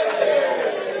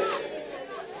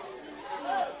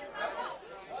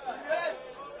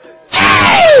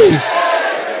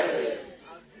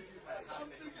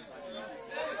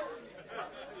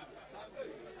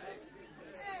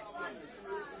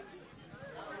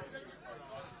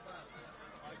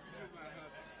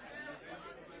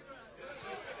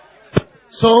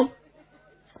 So,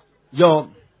 your,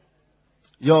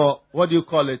 what do you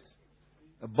call it?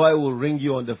 A boy will ring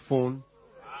you on the phone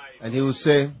and he will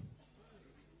say,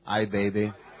 hi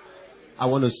baby, I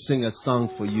want to sing a song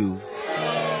for you.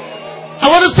 I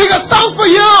want to sing a song for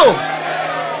you.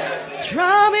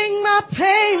 Strumming my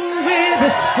pain with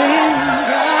his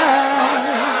finger,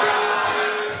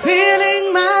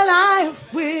 filling my life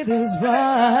with his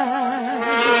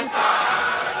word,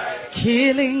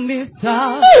 killing me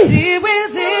softly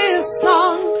with his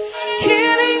song,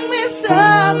 killing me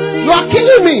softly. You are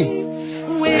killing me.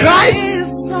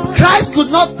 Christ could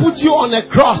not put you on a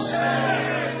cross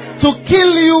to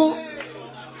kill you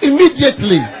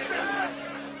immediately.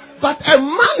 But a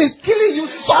man is killing you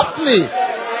softly.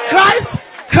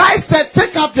 Christ said,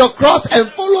 take up your cross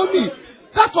and follow me.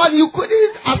 That's why you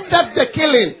couldn't accept the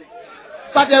killing.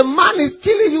 But a man is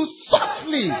killing you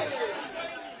softly.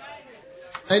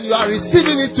 And you are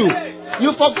receiving it too.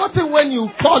 You've forgotten when you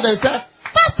called and said,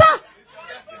 Pastor,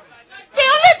 the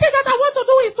only thing that I want to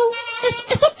do is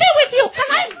to be with you. Can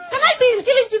I be in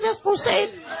Healing Jesus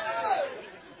Crusade?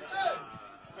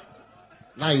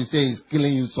 Now you say he's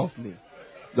killing you softly.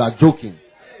 You are joking.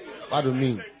 What do you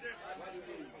mean?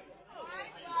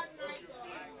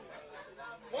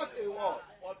 What a word.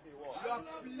 What a word. You are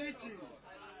bleaching.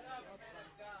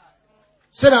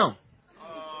 Sit down.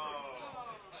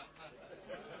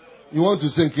 You want to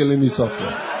sing killing me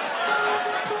softly?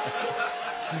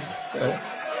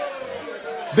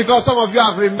 Because some of you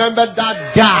have remembered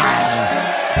that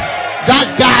guy.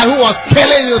 That guy who was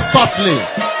killing you softly.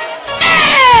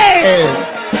 Hey!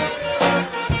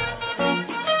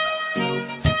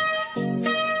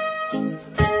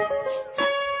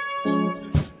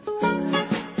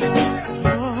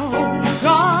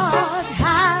 God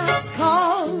has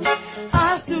called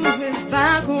us to his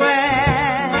banquet.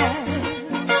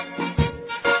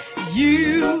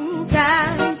 You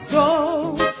can't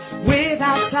go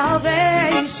without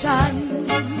salvation.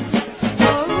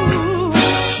 Oh,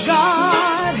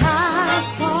 God has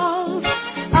called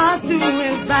us to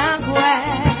his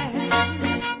banquet.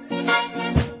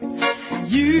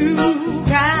 You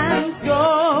can't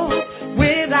go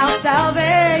without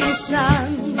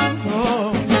salvation.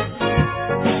 Oh.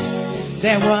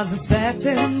 There was a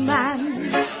certain man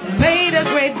who made a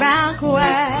great banquet.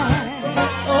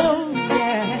 Oh,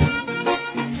 yeah.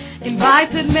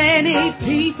 Invited many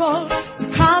people to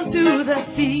come to the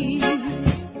feast.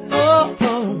 Oh,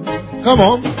 oh. Come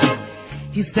on.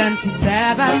 He sent his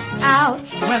servants out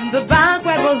when the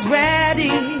banquet was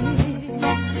ready.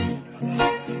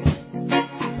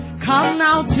 Come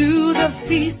now to the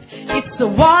feast. It's a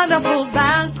wonderful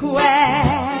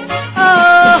banquet.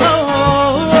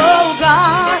 Oh,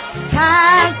 God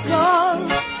has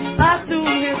called us to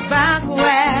his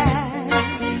banquet.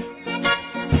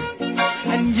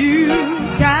 And you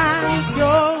can't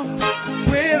go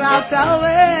without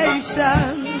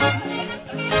salvation.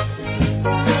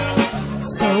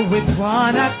 So with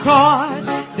one accord,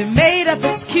 they made up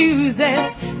excuses,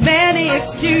 many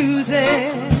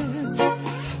excuses.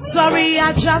 Sorry,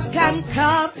 I just can't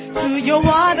come to your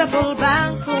wonderful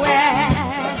banquet.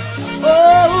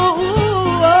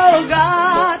 Oh,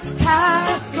 God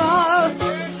has called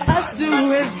us to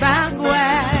his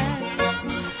banquet.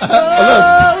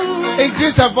 Oh,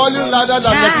 increase the volume louder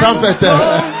than the trumpet.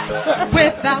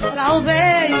 Without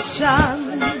salvation.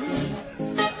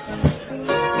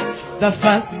 The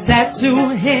first said to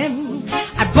him,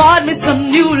 I bought me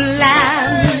some new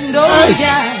land. Oh,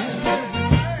 yeah.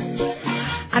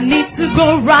 I need to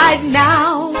go right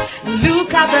now and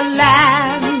look at the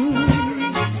land.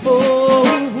 Oh,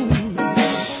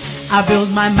 I built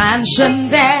my mansion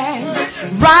there,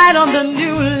 right on the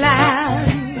new land.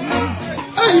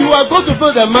 you are going to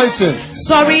build a mansion.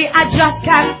 Sorry, I just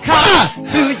can't come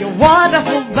to your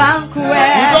wonderful banquet.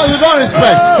 You don't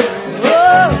respect.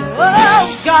 Oh,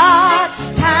 God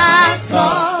has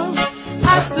called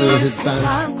us to his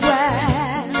banquet.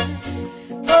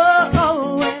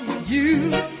 Oh, and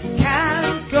you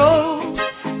can't go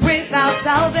without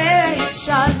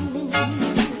salvation.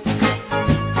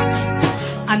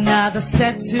 Another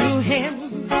said to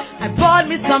him, I bought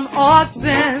me some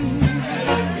oxen.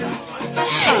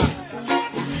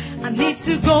 I need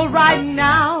to go right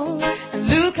now and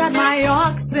look at my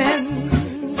oxen.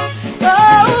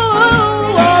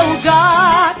 Oh,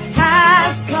 God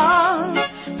has called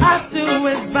us to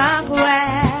his banquet,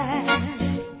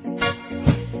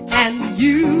 and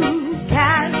you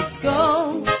can't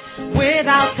go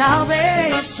without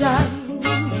salvation.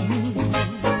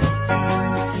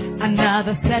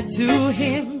 Another said to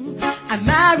him, I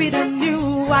married a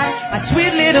new wife, a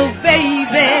sweet little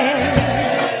baby.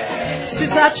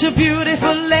 She's such a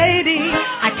beautiful lady,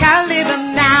 I can't leave her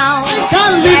now. I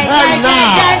can't leave her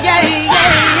now.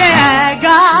 Yeah.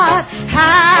 God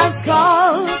has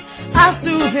called us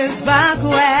to his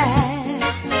banquet.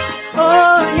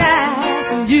 Oh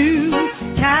yes, you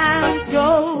can't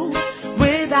go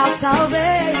without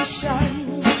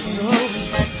salvation.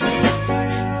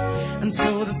 And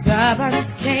so the servant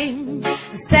came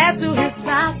and said to his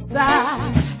master,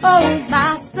 oh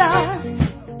master,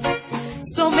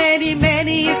 so many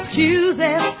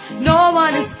excuses, no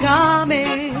one is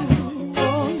coming.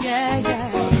 Oh yeah.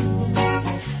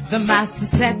 The master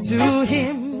said to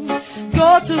him,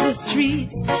 go to the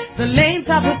streets, the lanes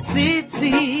of the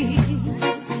city,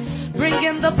 bring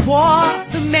in the poor,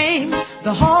 the maimed,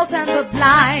 the halt and the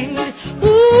blind.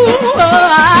 Ooh,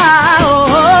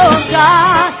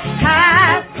 God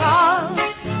has called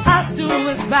us to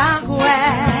his banquet,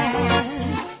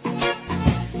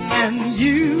 and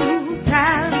you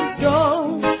can't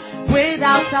go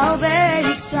without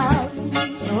salvation.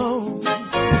 Oh.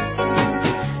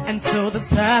 And so the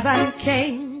servant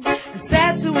came and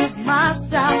said to his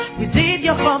master, we did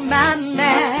your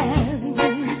commandment,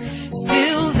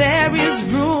 still there is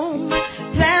room,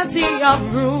 plenty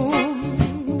of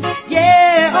room.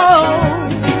 Yeah, oh.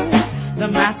 The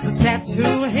master said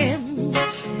to him,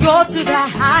 go to the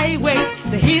highways,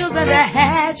 the hills and the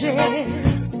hedges,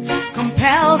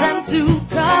 compel them to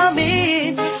come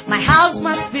in, my house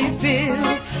must be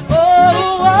filled.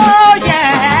 Oh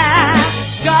yeah,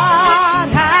 God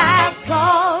has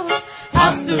called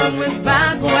us to his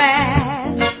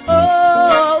banquet.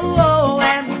 Oh,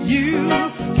 and you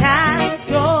can't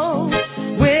go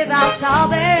without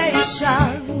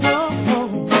salvation.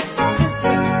 Oh,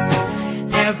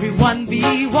 everyone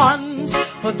be one,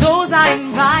 for those are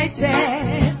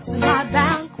invited to my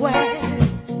banquet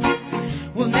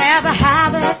will never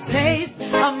have a taste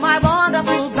of my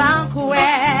wonderful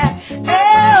banquet.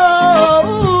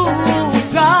 Oh,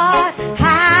 God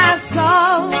has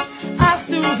called us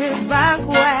to his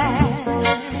banquet.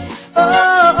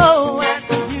 Oh,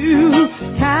 and you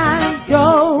can't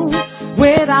go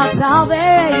without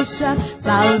salvation.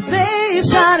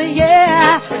 Salvation,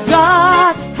 yeah.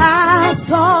 God has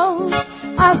called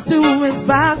us to his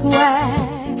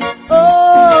banquet.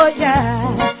 Oh, yeah.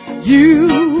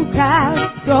 You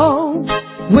can't go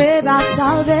without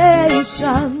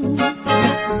salvation.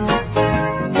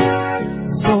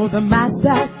 So the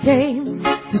master came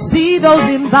to see those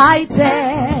invited.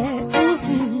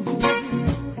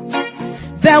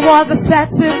 There was a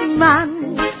certain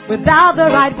man without the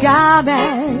right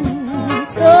garment.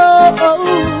 Oh,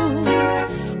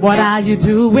 what are you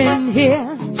doing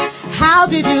here? How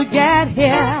did you get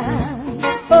here?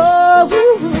 Oh,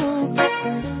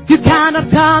 you cannot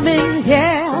come in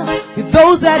here with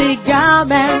those dirty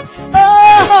garments.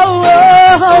 Oh,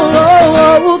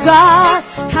 God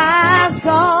has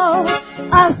called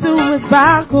us to his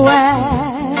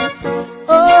banquet.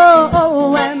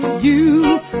 Oh, and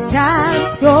you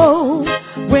can't go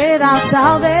without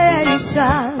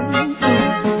salvation.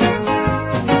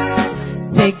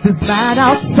 Take this man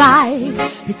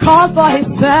outside, he called for his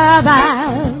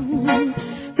servant.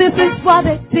 This is what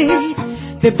they did.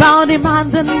 They bound him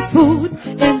hand and foot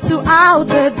into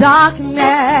outer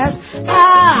darkness.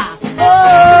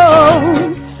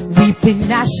 Weeping,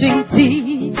 gnashing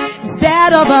teeth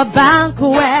instead of a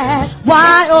banquet.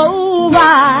 Why, oh,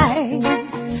 why?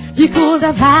 You could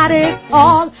have had it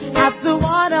all at the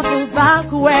wonderful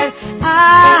banquet.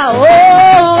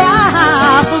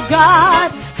 For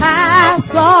God has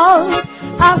called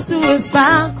us to his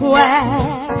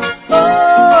banquet.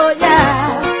 Oh,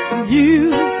 yeah.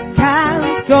 You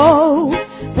can't go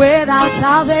without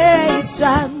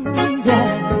salvation.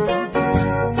 Yeah.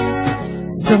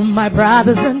 So My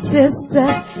brothers and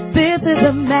sisters, this is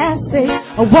a message,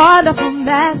 a wonderful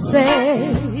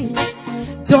message.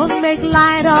 Don't make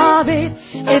light of it,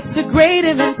 it's a great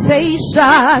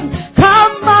invitation.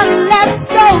 Come on, let's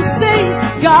go sing.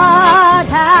 God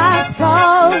has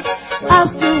called us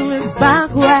to His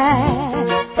banquet.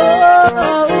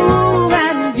 Oh,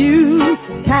 and you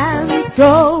can't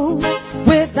go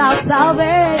without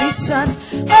salvation.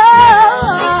 Oh,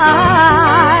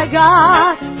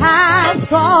 God has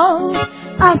called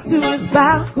us to His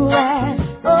banquet.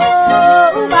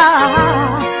 Oh,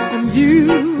 and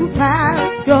you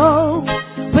can't go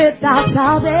without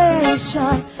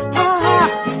salvation.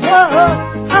 Oh,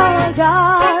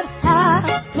 God.